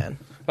in Sudan?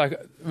 Like,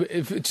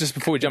 just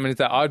before we jump into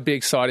that, I'd be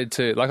excited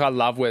to, like, I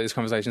love where this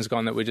conversation's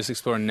gone, that we're just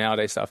exploring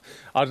nowadays stuff.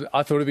 I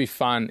thought it'd be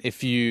fun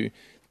if you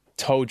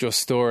told your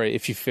story,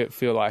 if you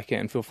feel like it,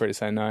 and feel free to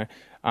say no,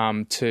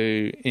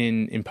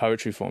 in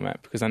poetry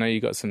format, because I know you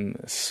got some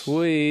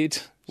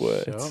sweet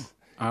words. Sure.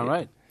 All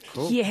right.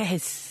 Cool.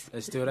 Yes.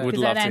 Let's do that. Would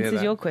Because love that to hear answers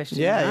that. your question.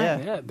 Yeah,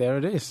 right? Yeah, there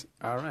it is.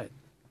 All right.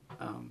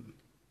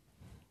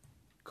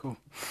 Cool.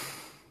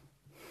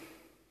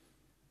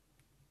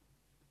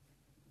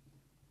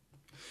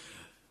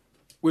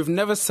 We've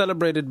never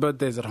celebrated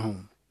birthdays at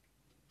home.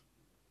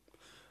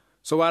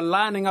 So while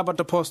lining up at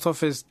the post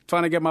office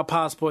trying to get my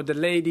passport, the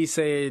lady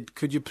said,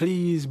 "Could you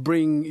please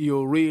bring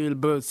your real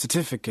birth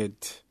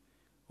certificate?"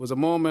 It was a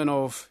moment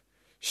of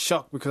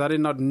shock because I did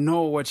not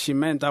know what she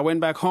meant. I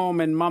went back home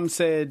and Mom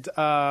said,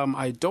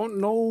 "I don't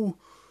know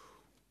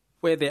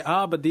where they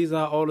are, but these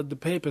are all of the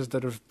papers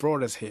that have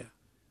brought us here."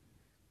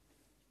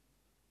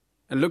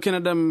 And looking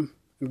at them,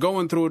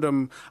 going through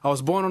them, I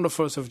was born on the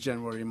 1st of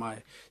January.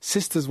 My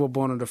sisters were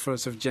born on the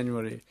 1st of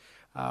January.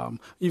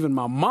 Even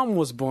my mom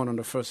was born on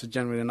the 1st of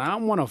January, and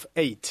I'm one of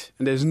 8.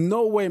 And there's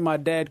no way my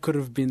dad could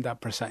have been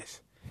that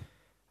precise.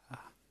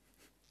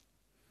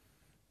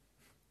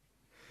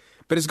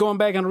 But it's going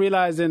back and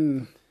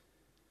realizing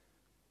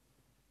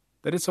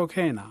that it's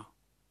okay now.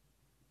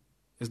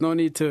 There's no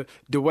need to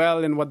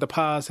dwell in what the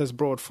past has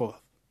brought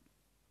forth.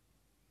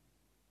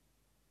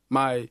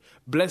 My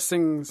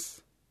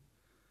blessings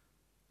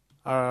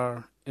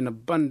are in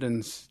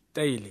abundance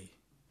daily,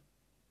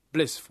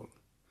 blissful.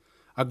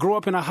 I grew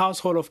up in a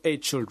household of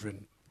 8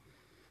 children.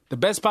 The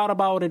best part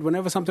about it,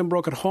 whenever something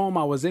broke at home,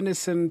 I was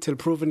innocent till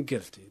proven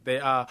guilty.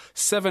 There are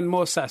 7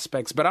 more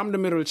suspects, but I'm the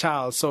middle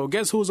child, so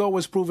guess who's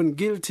always proven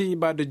guilty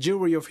by the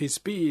jury of his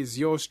peers?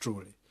 Yours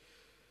truly.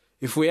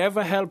 If we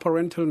ever held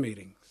parental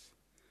meetings,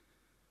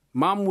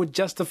 Mom would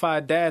justify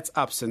Dad's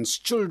absence.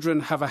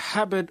 Children have a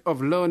habit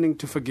of learning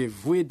to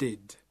forgive. We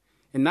did.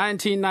 In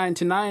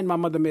 1999, my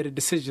mother made a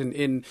decision.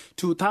 In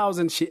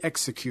 2000, she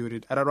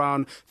executed. At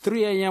around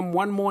 3 a.m.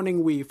 one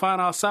morning, we found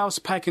ourselves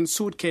packing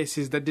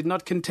suitcases that did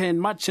not contain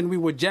much, and we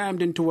were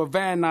jammed into a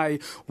van. I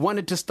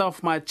wanted to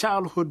stuff my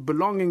childhood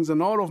belongings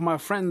and all of my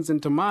friends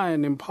into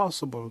mine.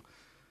 Impossible.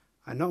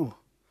 I know.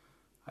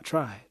 I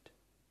tried.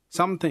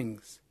 Some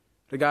things,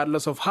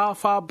 regardless of how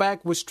far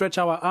back we stretch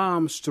our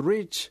arms to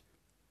reach,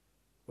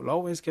 will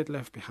always get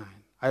left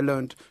behind. I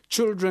learned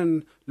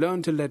children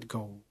learn to let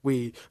go.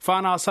 We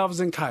found ourselves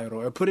in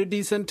Cairo, a pretty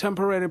decent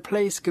temporary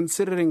place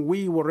considering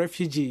we were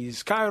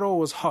refugees. Cairo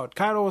was hot.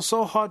 Cairo was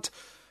so hot,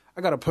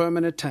 I got a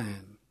permanent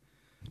tan.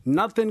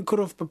 Nothing could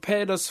have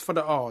prepared us for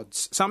the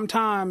odds.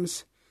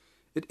 Sometimes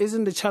it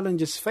isn't the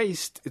challenges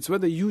faced, it's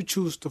whether you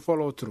choose to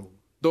follow through.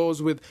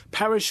 Those with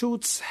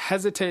parachutes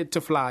hesitate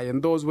to fly,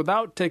 and those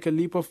without take a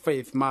leap of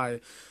faith.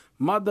 My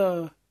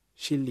mother,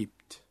 she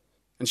leaped.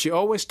 And she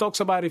always talks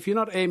about if you're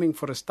not aiming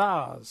for the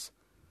stars,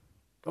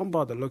 don't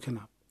bother looking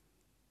up.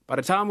 By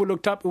the time we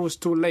looked up, it was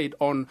too late.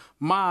 On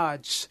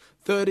March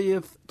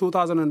 30th,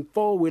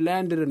 2004, we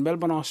landed in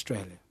Melbourne,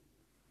 Australia.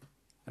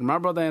 And my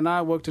brother and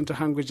I walked into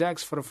Hungry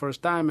Jack's for the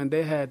first time, and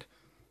they had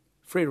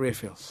free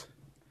refills.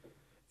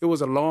 It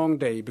was a long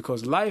day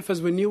because life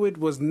as we knew it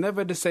was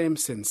never the same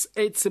since.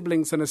 8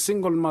 siblings and a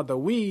single mother.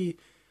 We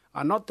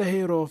are not the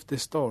hero of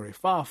this story,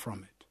 far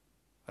from it.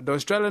 At the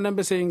Australian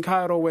Embassy in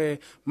Cairo, where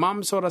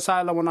Mom sought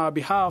asylum on our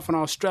behalf, an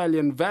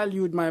Australian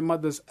valued my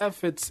mother's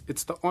efforts.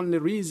 It's the only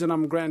reason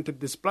I'm granted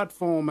this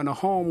platform and a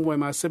home where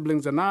my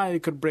siblings and I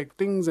could break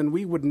things and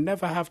we would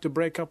never have to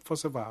break up for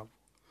survival.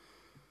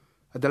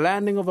 At the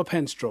landing of a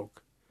pen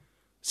stroke,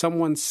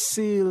 someone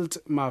sealed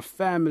my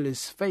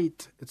family's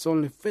fate. It's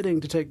only fitting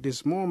to take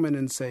this moment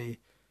and say,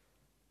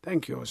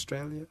 thank you,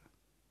 Australia.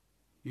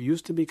 You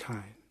used to be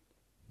kind.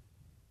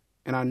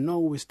 And I know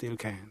we still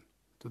can,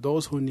 to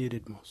those who need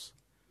it most.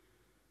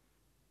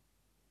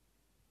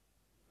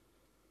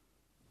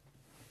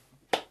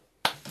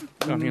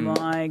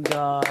 My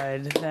God,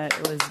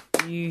 that was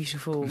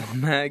beautiful.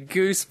 Man,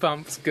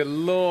 goosebumps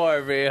galore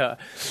over here.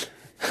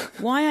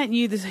 Why aren't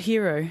you the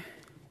hero?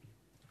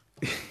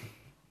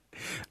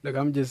 Look,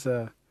 I'm just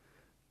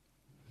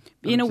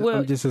In a world,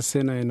 I'm just a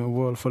sinner in a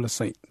world full of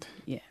saints.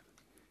 yeah,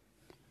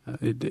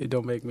 It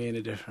don't make me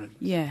any different.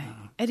 yeah.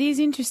 It is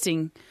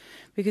interesting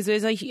because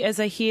as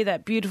I hear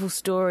that beautiful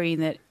story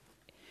that,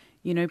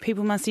 you know,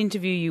 people must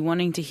interview you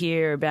wanting to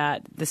hear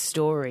about the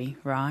story,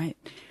 right?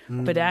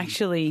 But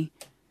actually,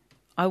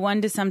 I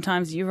wonder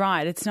sometimes, you're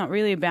right, it's not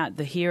really about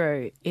the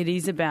hero. It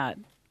is about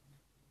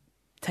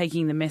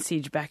taking the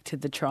message back to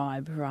the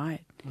tribe,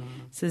 right?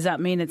 So does that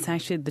mean it's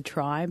actually the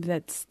tribe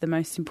that's the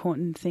most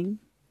important thing?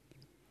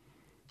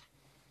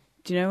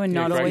 Do you know, and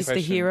not great always the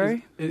question.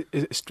 hero?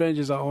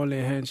 Strangers are only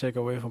a handshake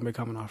away from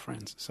becoming our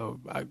friends. So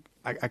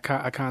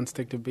I can't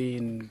stick to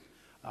being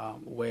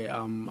where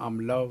I'm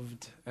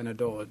loved and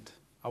adored.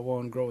 I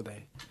won't grow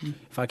there.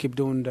 If I keep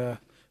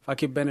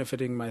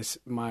benefiting my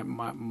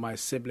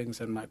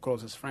siblings and my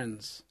closest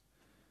friends,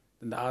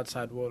 then the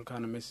outside world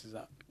kind of misses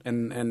out.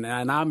 and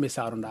I miss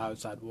out on the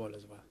outside world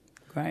as well.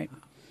 Great.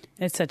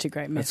 It's such a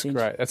great That's message.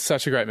 great. That's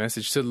such a great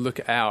message to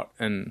look out,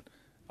 and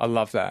I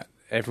love that.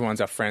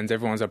 Everyone's our friends.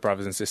 Everyone's our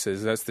brothers and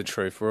sisters. That's the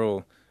truth. We're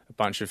all a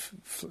bunch of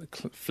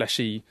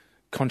fleshy,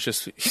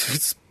 conscious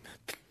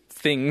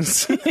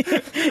things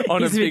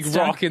on a He's a bit big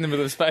stuck. rock in the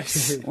middle of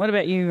space. What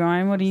about you,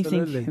 Ryan? What do you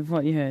Absolutely. think of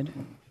what you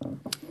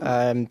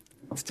heard?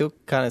 Still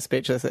kind of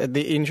speechless.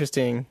 The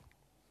interesting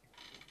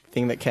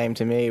thing that came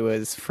to me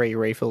was free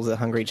refills at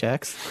Hungry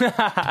Jack's,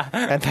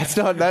 and that's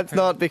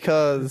not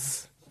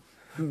because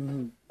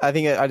I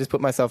think I just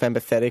put myself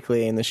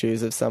empathetically in the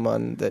shoes of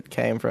someone that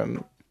came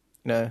from,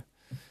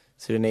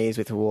 Sudanese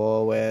with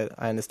war, where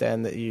I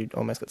understand that you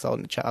almost got sold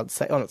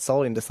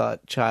into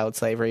child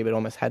slavery, but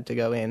almost had to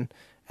go in.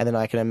 And then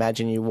I can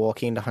imagine you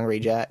walking into Hungry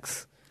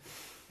Jack's,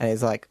 and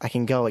it's like, I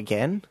can go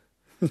again.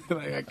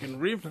 Like, I can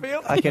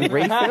refill. I can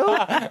refill.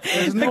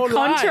 There's no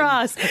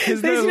Contrast.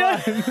 There's no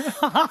line.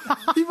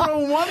 People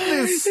don't want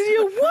this.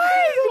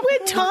 Why?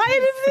 We're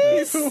tired of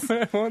this.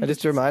 It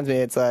just reminds me,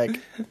 it's like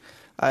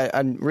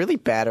I'm really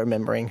bad at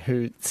remembering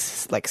who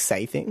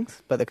say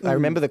things, but I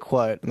remember the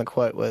quote, and the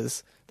quote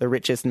was, "The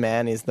richest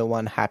man is the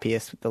one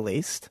happiest with the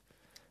least,"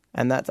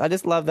 and I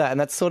just love that, and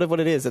that's sort of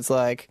what it is. It's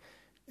like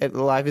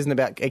life isn't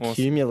about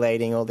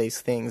accumulating all these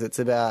things; it's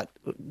about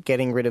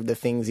getting rid of the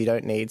things you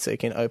don't need, so you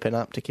can open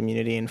up to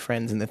community and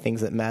friends and the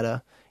things that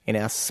matter in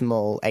our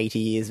small 80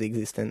 years of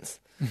existence.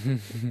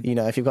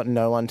 If you've got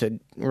no one to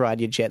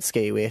ride your jet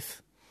ski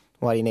with,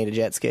 why do you need a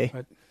jet ski?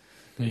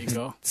 There you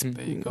go.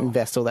 There you go.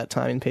 Invest all that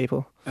time in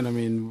people. And I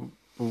mean,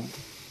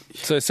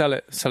 So sell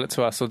it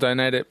to us or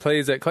donate it,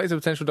 please, at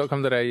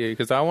collectivepotential.com.au,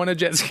 because I want a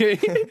jet ski.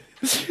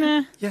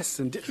 yes,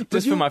 and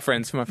Just for my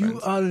friends, You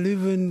are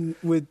living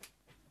with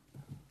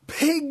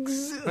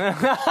pigs.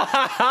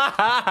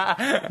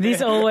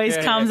 This always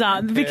comes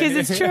up because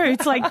it's true.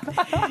 It's like, it's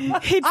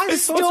the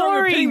What's wrong with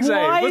story. pigs, eh?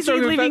 Why What's is he wrong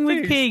with living fat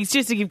with pigs?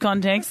 Just to give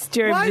context,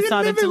 Jeremy Why are you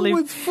decided to living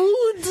live. with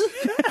food?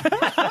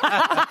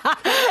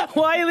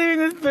 Why are you living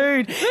with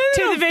food?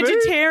 To the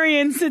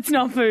vegetarians, it's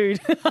not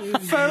food.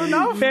 Fair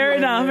enough. Fair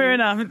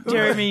enough,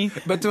 Jeremy.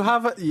 But to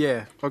have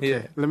okay.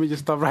 Yeah. Let me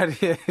just stop right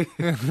here.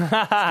 It's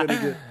gonna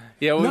get-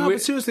 Yeah, No,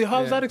 but seriously,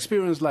 how's that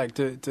experience like?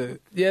 To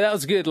Yeah, that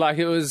was good. Like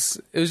it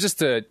was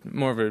just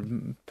more of a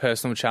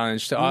personal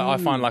challenge. I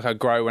find like I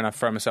grow when I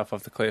throw myself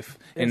off the cliff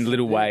in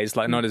little ways,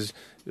 like not as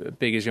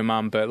big as your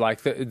mum, but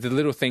like the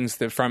little things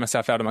that throw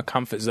myself out of my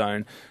comfort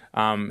zone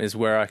is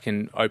where I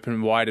can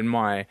widen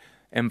my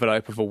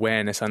envelope of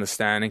awareness,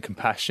 understanding,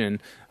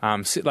 compassion.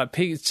 Like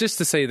pigs, just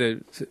to see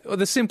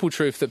the simple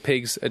truth that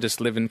pigs are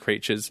just living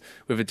creatures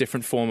with a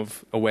different form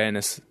of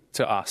awareness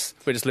to us.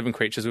 We're just living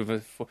creatures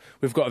we're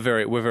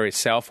very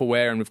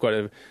self-aware, and we've got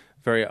a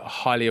very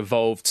highly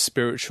evolved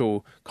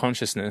spiritual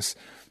consciousness,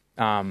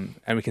 and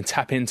we can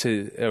tap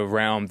into a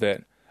realm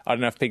that I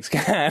don't know if pigs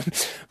can,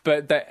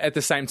 but at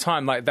the same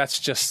time, like that's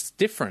just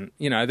different.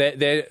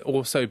 They're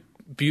also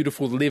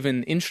beautiful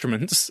living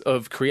instruments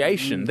of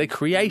creation. They're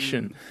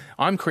creation.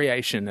 I'm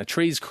creation. A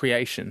tree's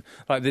creation.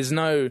 Like there's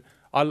no.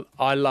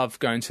 I love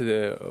going to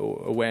the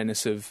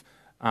awareness of.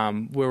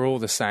 We're all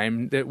the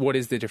same. What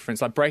is the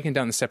difference? Like breaking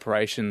down the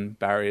separation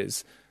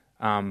barriers,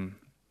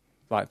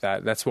 like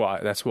that. That's why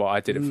I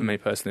did it for me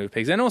personally with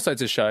pigs, and also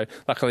to show.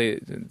 Luckily,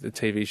 the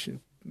TV,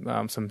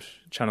 some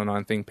Channel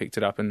 9 thing picked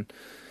it up, and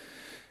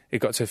it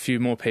got to a few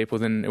more people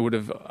than it would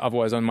have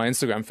otherwise on my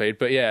Instagram feed.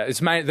 But yeah,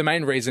 the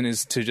main reason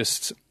is to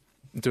just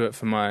do it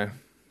for my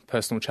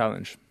personal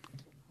challenge.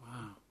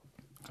 Wow.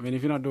 I mean,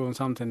 if you're not doing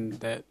something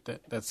that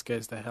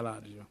scares the hell out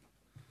of you,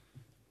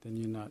 then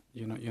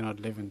you're not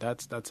living.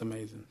 That's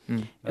amazing.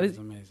 That is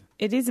amazing.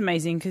 It is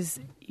amazing because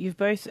you've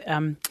both.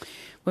 When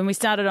we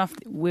started off,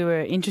 we were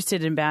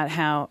interested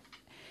about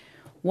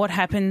what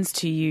happens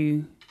to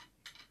you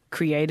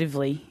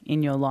creatively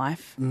in your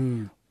life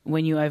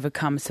when you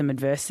overcome some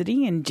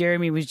adversity. And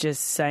Jeremy was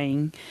just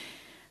saying,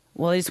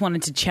 well, I just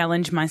wanted to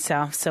challenge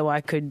myself so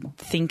I could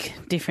think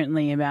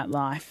differently about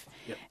life.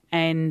 Yep.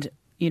 And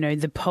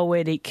the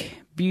poetic,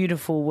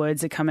 beautiful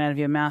words that come out of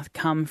your mouth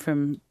come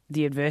from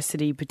the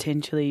adversity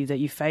potentially that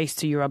you face,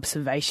 to your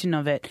observation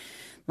of it.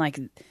 Like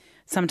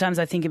sometimes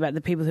I think about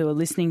the people who are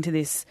listening to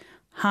this,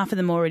 half of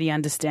them already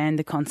understand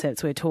the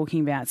concepts we're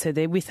talking about, so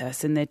they're with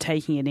us and they're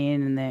taking it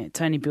in, and it's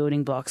only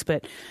building blocks.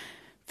 But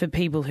for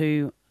people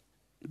who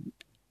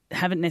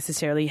haven't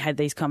necessarily had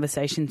these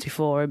conversations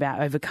before about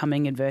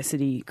overcoming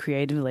adversity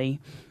creatively,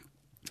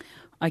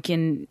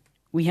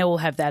 we all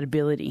have that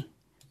ability.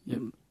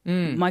 Yep.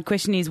 My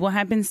question is, what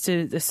happens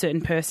to a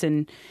certain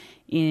person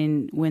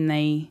when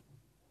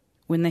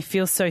they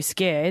feel so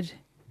scared,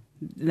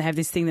 they have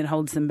this thing that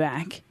holds them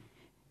back?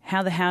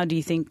 How do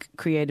you think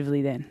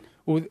creatively then?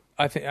 Well,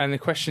 I think, and the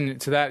question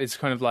to that is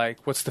kind of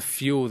like, what's the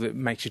fuel that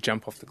makes you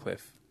jump off the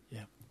cliff?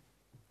 Yeah.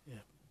 Yeah.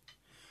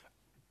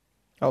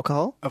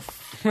 Alcohol?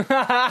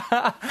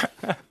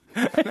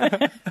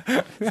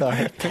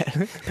 Sorry.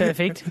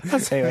 Perfect.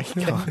 Anyway,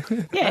 go on.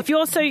 Yeah, if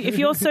you're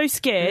so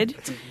scared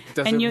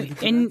and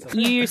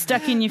you're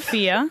stuck in your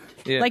fear,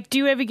 Yeah. like, do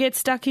you ever get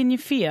stuck in your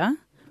fear?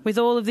 with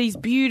all of these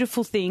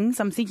beautiful things.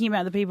 I'm thinking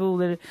about the people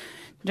that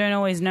don't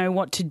always know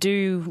what to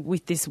do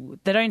with this.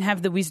 They don't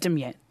have the wisdom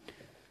yet.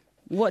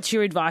 What's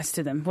your advice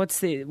to them?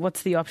 What's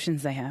the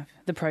options they have?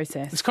 The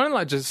process. It's kind of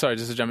like just to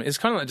jump in. It's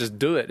kind of like just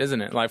do it,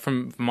 isn't it? Like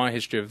from my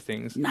history of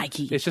things,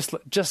 Nike. It's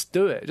just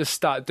do it. Just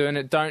start doing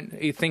it. Don't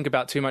think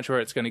about too much where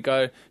it's going to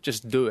go.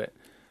 Just do it,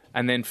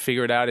 and then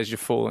figure it out as you're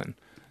falling.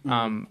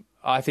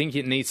 I think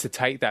it needs to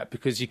take that,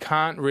 because you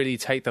can't really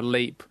take the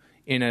leap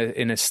in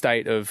a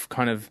state of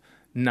kind of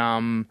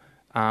numb,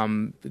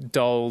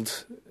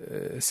 dulled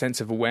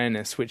sense of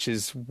awareness, which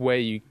is where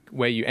you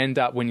end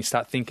up when you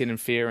start thinking and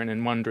fearing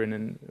and wondering,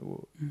 and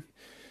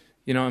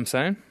you know what I'm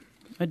saying?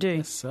 I do.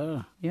 Yes,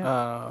 sir.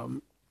 Yeah.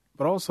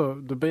 But also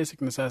the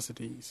basic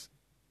necessities,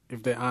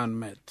 if they aren't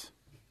met,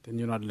 then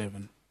you're not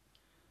living.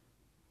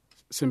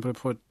 Simply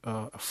put,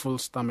 a full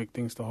stomach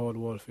thinks the whole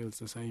world feels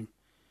the same.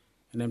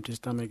 An empty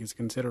stomach is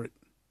considerate.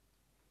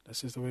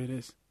 That's just the way it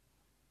is.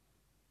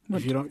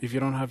 If you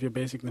don't have your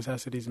basic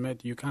necessities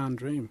met, you can't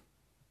dream.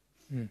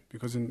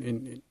 Because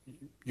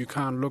you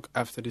can't look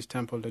after this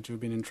temple that you've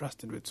been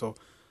entrusted with. So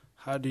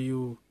how do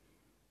you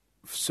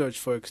search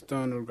for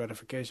external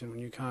gratification when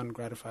you can't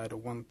gratify the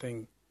one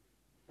thing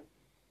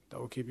that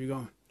will keep you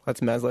going? That's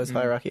Maslow's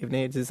hierarchy of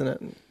needs, isn't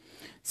it?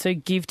 So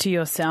give to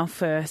yourself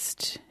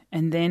first,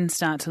 and then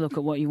start to look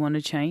at what you want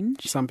to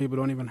change. Some people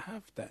don't even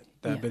have the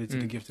ability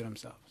to give to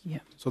themselves. Yeah.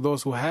 So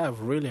those who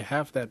really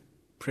have that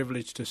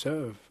privilege to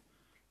serve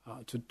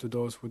to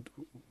those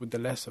with the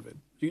less of it.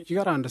 You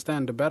got to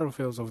understand, the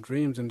battlefields of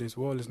dreams in this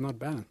world is not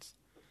balanced.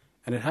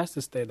 And it has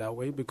to stay that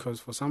way, because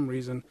for some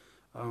reason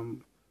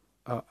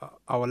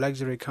our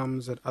luxury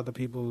comes at other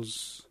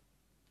people's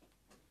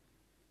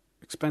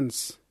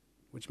expense,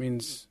 which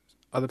means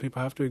other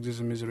people have to exist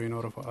in misery in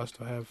order for us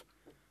to have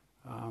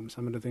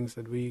some of the things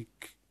that we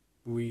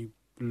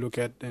look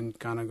at and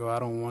kind of go, I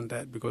don't want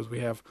that, because we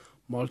have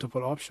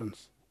multiple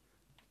options.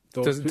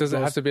 Does it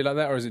have to be like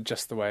that, or is it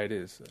just the way it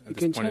is at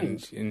this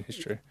point in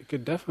history? It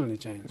could definitely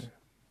change. Yeah.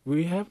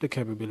 We have the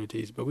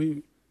capabilities, but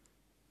we're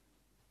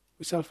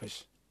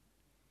selfish.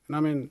 And I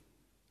mean,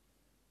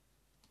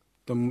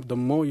 the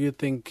more you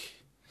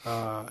think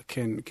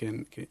can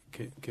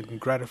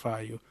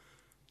gratify you,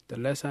 the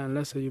lesser and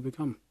lesser you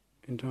become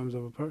in terms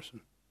of a person.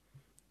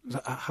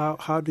 So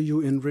how do you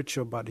enrich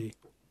your body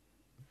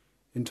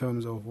in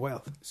terms of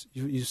wealth?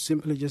 You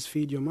simply just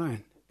feed your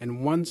mind.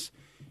 And once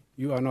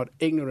you are not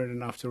ignorant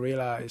enough to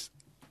realize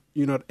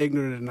you're not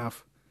ignorant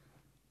enough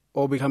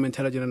or become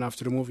intelligent enough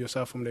to remove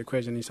yourself from the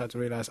equation, you start to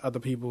realize other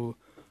people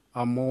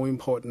are more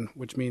important,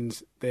 which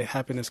means their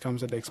happiness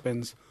comes at the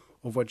expense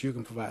of what you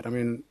can provide. I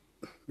mean,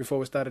 before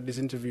we started this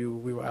interview,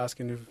 we were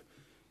asking if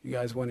you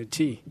guys wanted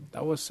tea.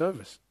 That was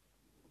service.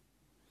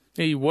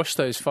 Yeah, you washed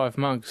those 5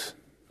 mugs.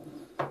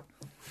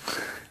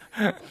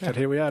 But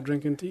here we are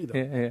drinking tea, though.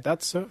 Yeah.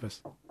 That's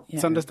service. Yeah.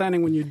 It's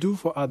understanding when you do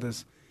for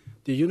others,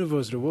 the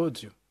universe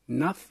rewards you.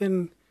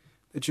 Nothing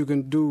that you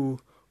can do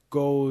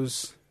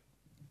goes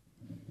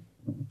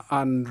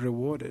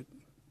unrewarded.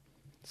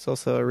 It's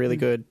also a really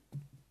good...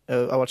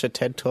 I watched a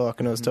TED Talk,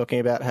 and it was talking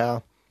about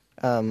how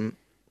there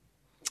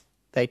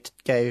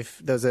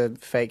was a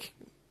fake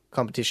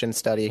competition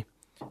study,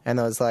 and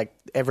there was like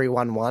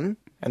everyone won,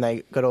 and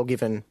they got all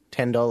given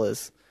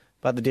 $10.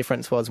 But the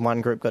difference was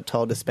one group got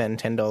told to spend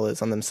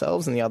 $10 on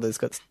themselves, and the others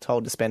got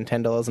told to spend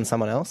 $10 on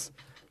someone else.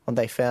 What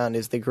they found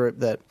is the group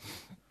that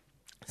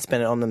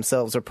spent it on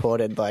themselves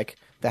reported like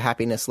the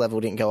happiness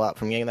level didn't go up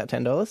from getting that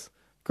 $10.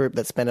 Group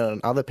that spent it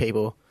on other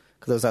people,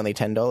 because it was only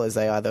 $10,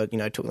 they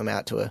either took them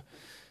out to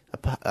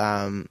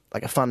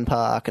a fun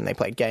park and they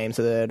played games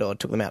with it, or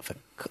took them out for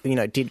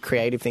did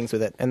creative things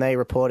with it, and they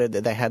reported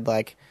that they had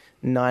like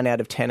 9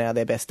 out of 10 out of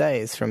their best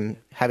days from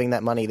having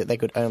that money that they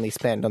could only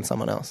spend on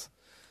someone else.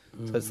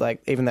 So it's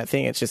like, even that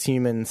thing, it's just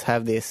humans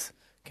have this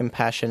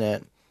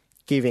compassionate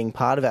giving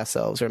part of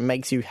ourselves, where it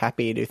makes you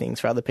happy to do things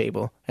for other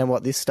people. And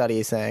what this study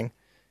is saying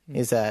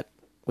is that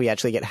we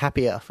actually get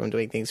happier from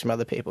doing things from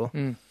other people.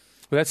 Well,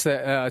 that's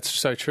it's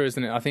so true,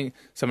 isn't it? I think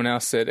someone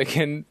else said,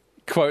 again,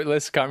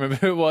 quoteless, can't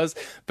remember who it was,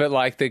 but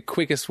like the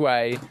quickest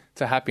way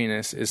to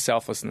happiness is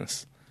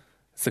selflessness.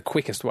 It's the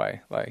quickest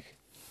way, like,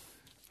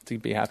 to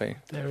be happy.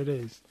 There it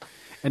is.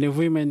 And if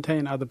we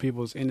maintain other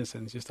people's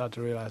innocence, you start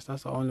to realize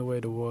that's the only way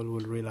the world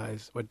will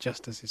realize what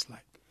justice is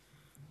like.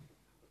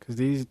 Because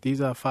these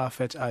are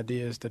far-fetched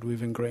ideas that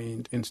we've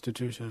ingrained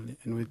institutionally,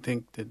 and we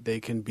think that they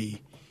can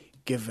be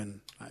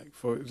given. Like,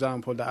 for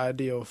example, the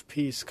idea of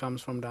peace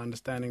comes from the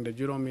understanding that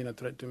you don't mean a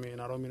threat to me and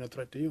I don't mean a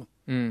threat to you.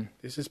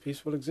 This is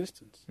peaceful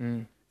existence.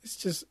 It's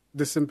just,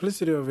 the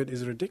simplicity of it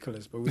is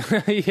ridiculous,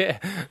 but yeah.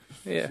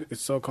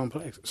 It's so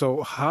complex.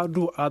 So how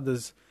do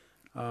others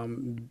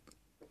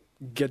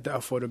get the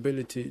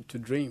affordability to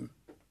dream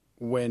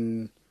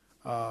when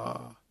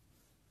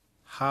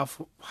half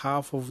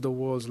of the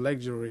world's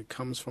luxury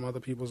comes from other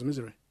people's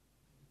misery?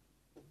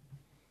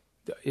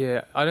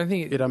 Yeah, I don't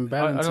think it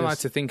unbalances. I don't like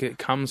to think it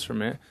comes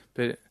from it,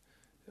 but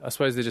I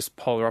suppose they're just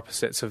polar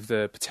opposites of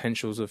the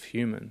potentials of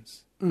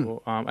humans,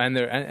 and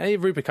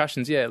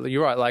repercussions. Yeah,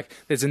 you're right. Like,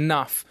 there's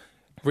enough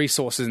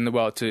resources in the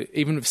world to,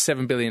 even with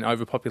 7 billion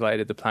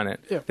overpopulated the planet,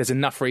 there's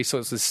enough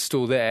resources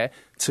still there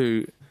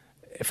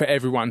for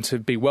everyone to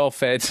be well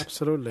fed.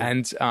 Absolutely.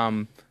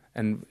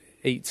 And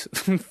eat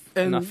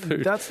enough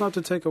food. That's not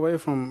to take away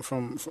from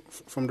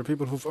the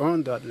people who've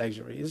earned that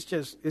luxury. It's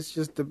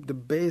just the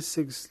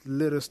basics,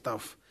 little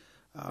stuff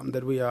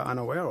that we are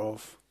unaware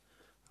of,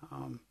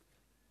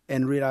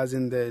 and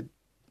realizing that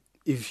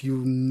if you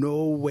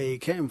know where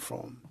it came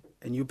from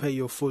and you pay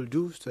your full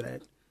dues to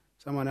that,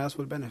 someone else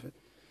will benefit.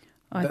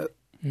 Oh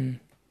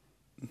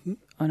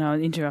no, I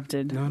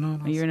interrupted.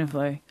 No. You're in a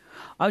flow.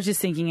 I was just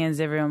thinking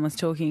as everyone was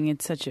talking,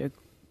 it's such a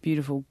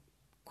beautiful,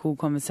 cool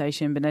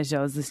conversation. But as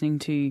I was listening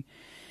to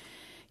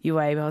you,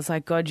 Abe, I was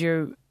like, God,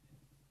 you're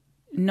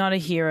not a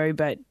hero,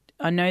 but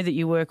I know that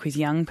you work with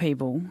young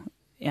people,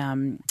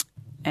 and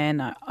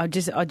I'd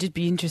just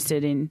be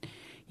interested in.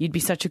 You'd be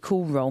such a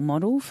cool role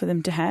model for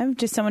them to have,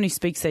 just someone who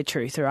speaks their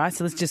truth, all right?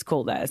 So let's just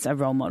call that as a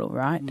role model,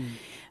 right?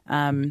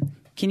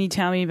 Can you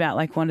tell me about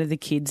like one of the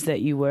kids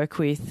that you work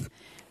with,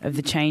 of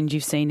the change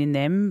you've seen in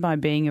them by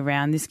being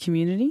around this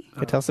community?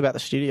 Tell us about the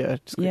studio,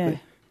 just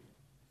quickly.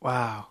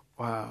 Yeah.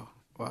 Wow.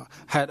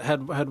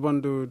 Had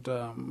one dude,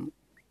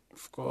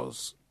 of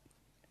course,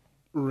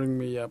 ring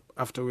me up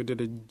after we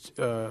did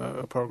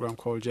a program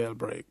called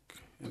Jailbreak,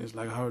 and he's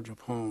like, "I heard your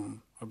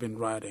poem. I've been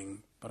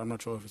writing, but I'm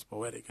not sure if it's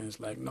poetic." And it's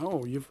like,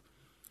 no,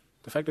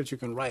 the fact that you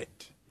can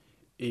write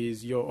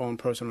is your own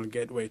personal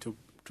gateway to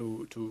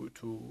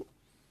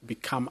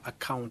become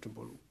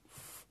accountable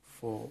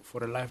for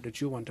the life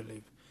that you want to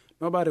live.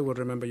 Nobody will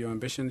remember your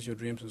ambitions, your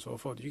dreams, and so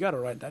forth. You got to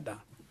write that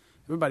down.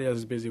 Everybody else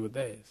is busy with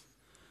theirs.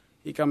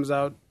 He comes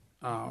out,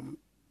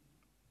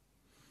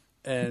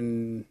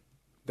 and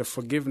the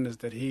forgiveness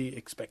that he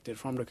expected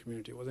from the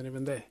community wasn't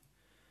even there.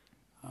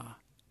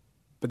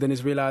 But then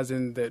he's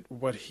realizing that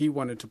what he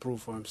wanted to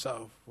prove for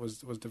himself was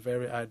the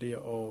very idea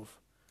of,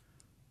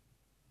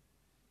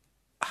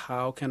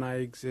 how can I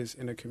exist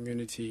in a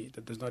community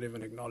that does not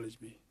even acknowledge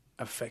me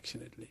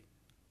affectionately?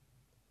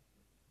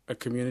 A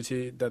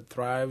community that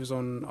thrives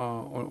on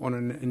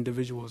an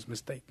individual's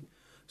mistake.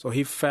 So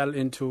he fell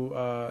into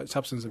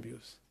substance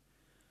abuse.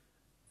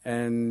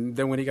 And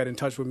then when he got in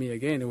touch with me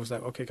again, it was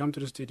like, okay, come to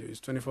the studio.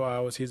 It's 24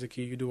 hours. Here's the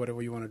key. You do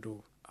whatever you want to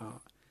do.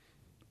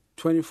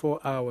 24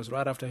 hours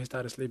right after he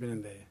started sleeping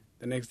in there.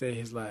 The next day,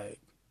 he's like,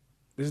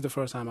 this is the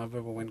first time I've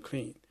ever went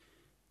clean.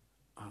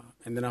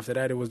 And then after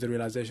that, it was the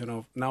realization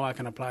of, now I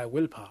can apply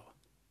willpower.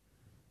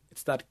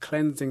 It's that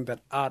cleansing that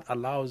art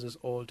allows us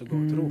all to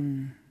go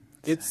through.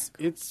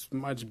 Exactly. It's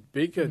much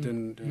bigger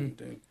than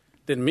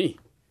me.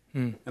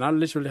 And I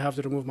literally have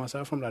to remove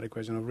myself from that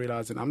equation of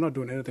realizing I'm not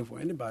doing anything for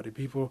anybody.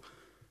 People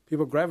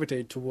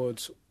gravitate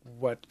towards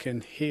what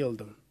can heal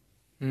them.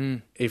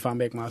 If I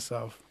make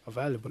myself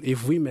available,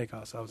 if we make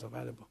ourselves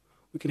available,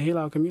 we can heal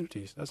our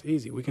communities. That's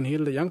easy. We can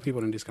heal the young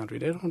people in this country.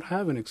 They don't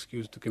have an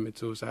excuse to commit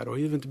suicide or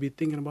even to be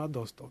thinking about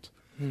those thoughts.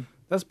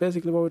 That's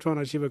basically what we're trying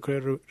to achieve at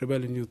Creative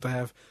Rebellion Youth, to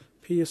have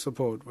peer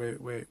support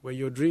where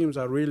your dreams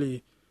are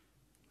really,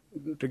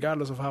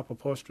 regardless of how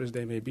preposterous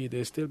they may be,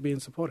 they're still being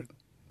supported.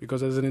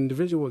 Because as an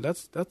individual,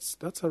 that's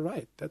a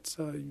right. That's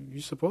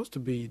you're supposed to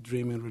be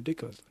dreaming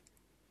ridiculously.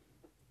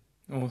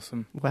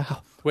 Awesome.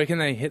 Wow. Where can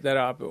they hit that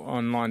up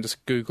online?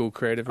 Just Google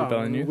Creative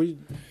Rebellion Youth?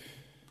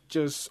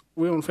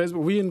 We're on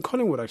Facebook. We're in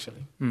Collingwood,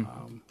 actually. In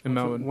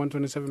Melbourne.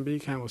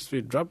 127B Campbell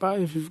Street. Drop by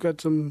if you've got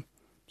some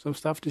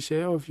stuff to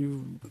share, or if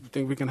you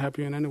think we can help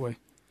you in any way.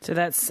 So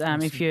that's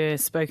if you're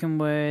spoken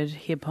word,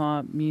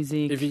 hip-hop,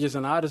 music. If you're just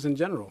an artist in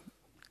general.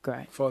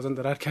 Great. Falls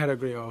under that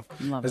category of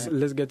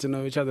let's get to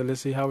know each other. Let's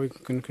see how we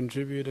can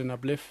contribute and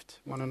uplift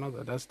one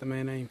another. That's the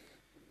main aim.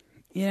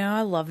 You know,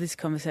 I love this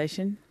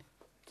conversation.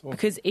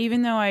 Because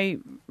even though I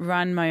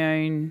run my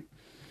own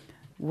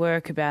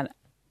work about,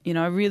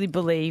 I really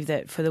believe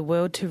that for the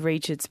world to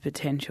reach its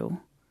potential,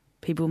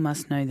 people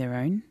must know their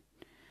own.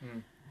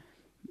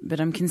 But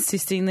I'm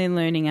consistently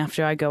learning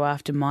after I go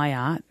after my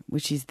art,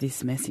 which is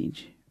this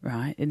message,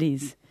 right? It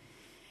is.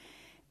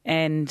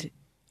 And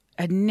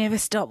I'd never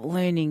stop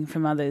learning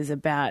from others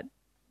about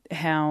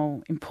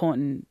how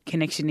important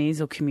connection is,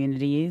 or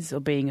community is,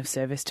 or being of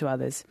service to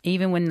others.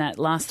 Even when that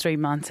last 3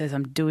 months as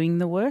I'm doing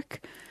the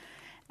work,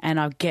 and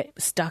I get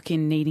stuck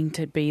in needing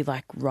to be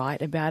like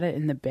right about it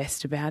and the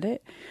best about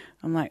it,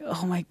 I'm like,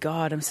 oh my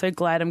God, I'm so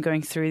glad I'm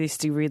going through this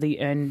to really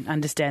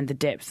understand the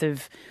depth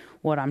of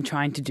what I'm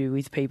trying to do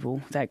with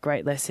people. That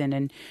great lesson.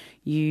 And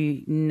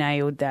you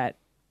nailed that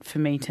for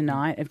me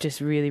tonight, of just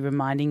really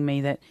reminding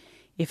me that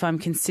if I'm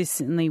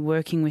consistently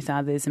working with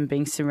others and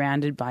being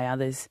surrounded by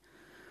others,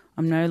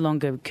 I'm no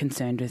longer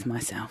concerned with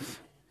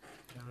myself.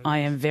 I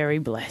am very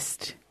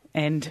blessed.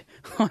 And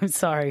I'm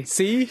sorry.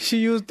 See, she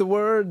used the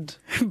word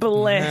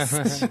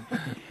blessed.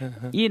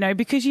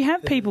 Because you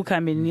have people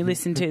come in and you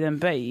listen to them,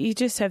 but you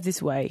just have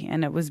this way,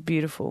 and it was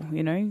beautiful.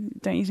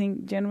 Don't you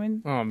think,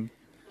 gentlemen?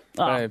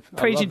 Babe,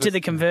 preaching to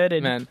the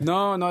converted. Man.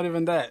 No, not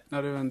even that.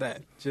 Not even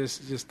that.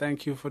 Just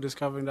thank you for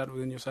discovering that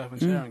within yourself and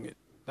sharing it.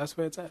 That's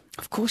where it's at.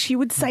 Of course you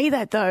would say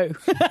that, though.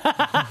 Look,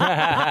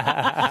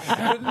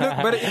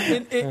 but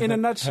in a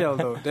nutshell,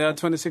 though, there are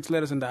 26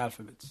 letters in the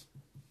alphabet.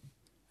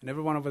 And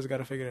every one of us got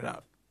to figure it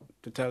out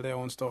to tell their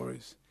own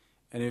stories.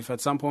 And if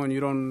at some point you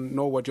don't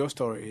know what your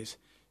story is,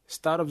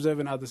 start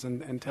observing others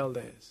and tell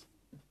theirs.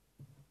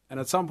 And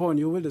at some point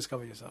you will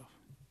discover yourself.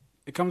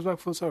 It comes back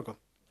full circle.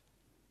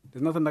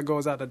 There's nothing that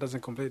goes out that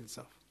doesn't complete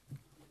itself.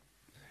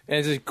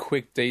 As a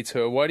quick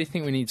detour, why do you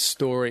think we need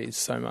stories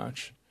so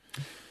much?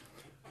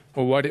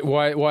 Or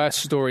why are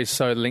stories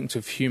so linked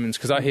with humans?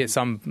 Because I hear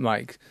some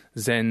like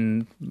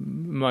Zen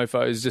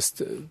mofos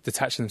just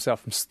detach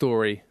themselves from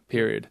story,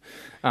 period.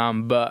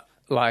 But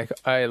like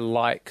I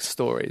like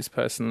stories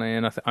personally,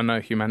 and I know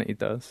humanity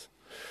does.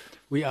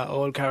 We are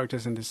all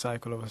characters in this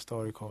cycle of a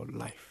story called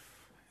life.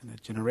 And the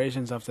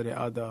generations after the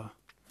other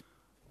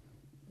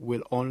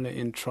will only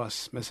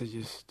entrust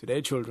messages to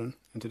their children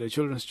and to their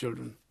children's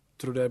children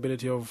through the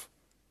ability of,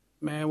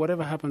 man,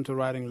 whatever happened to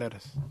writing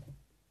letters?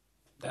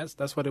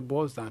 That's what it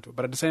boils down to.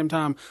 But at the same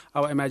time,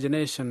 our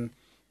imagination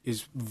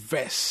is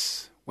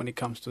vast when it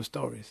comes to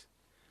stories.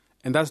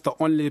 And that's the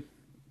only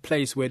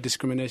place where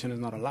discrimination is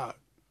not allowed.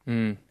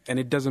 And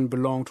it doesn't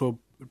belong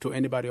to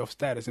anybody of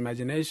status.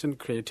 Imagination,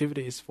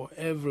 creativity is for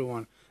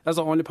everyone. That's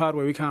the only part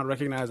where we can't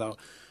recognize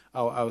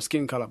our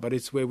skin color, but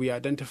it's where we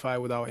identify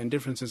with our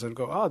indifferences and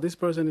go, oh, this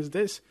person is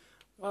this.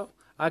 Well,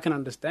 I can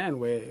understand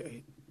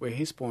where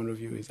his point of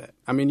view is at.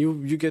 I mean,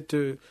 you get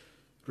to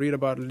read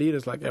about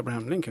leaders like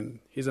Abraham Lincoln.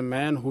 He's a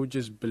man who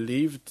just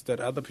believed that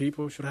other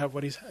people should have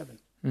what he's having,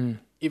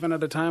 even at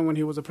the time when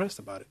he was oppressed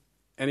about it.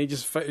 And he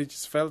just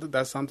felt that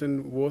that's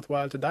something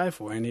worthwhile to die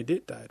for, and he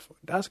did die for.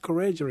 That's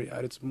courageous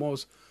at its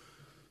most,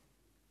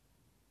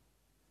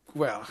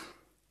 well...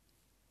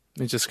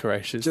 It's just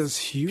courageous. Just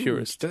huge.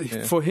 Purest.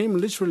 Yeah. For him,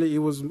 literally, it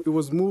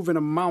was moving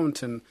a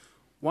mountain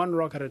one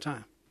rock at a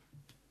time.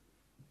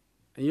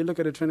 And you look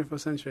at the 21st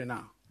century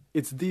now.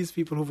 It's these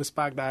people who've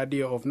sparked the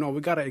idea of, no,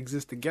 we got to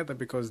exist together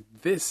because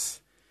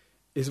this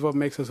is what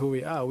makes us who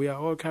we are. We are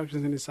all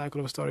characters in this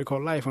cycle of a story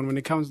called life. And when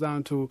it comes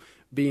down to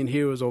being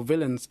heroes or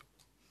villains,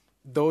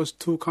 those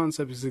two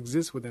concepts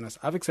exist within us.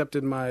 I've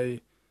accepted my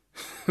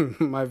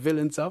my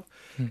villain self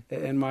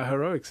and my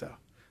heroic self.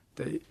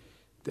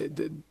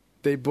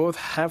 They both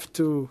have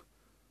to,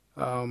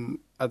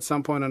 at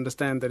some point,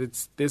 understand that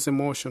it's this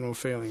emotional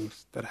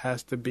feelings that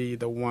has to be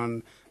the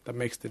one that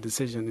makes the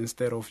decision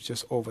instead of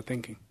just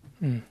overthinking.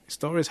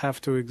 Stories have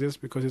to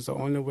exist because it's the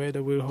only way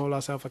that we'll hold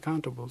ourselves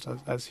accountable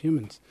as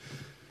humans.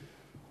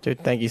 Dude,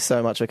 thank you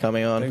so much for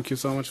coming on. Thank you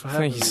so much for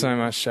having me. Thank you so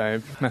much,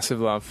 Abe.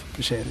 Massive love.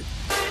 Appreciate it.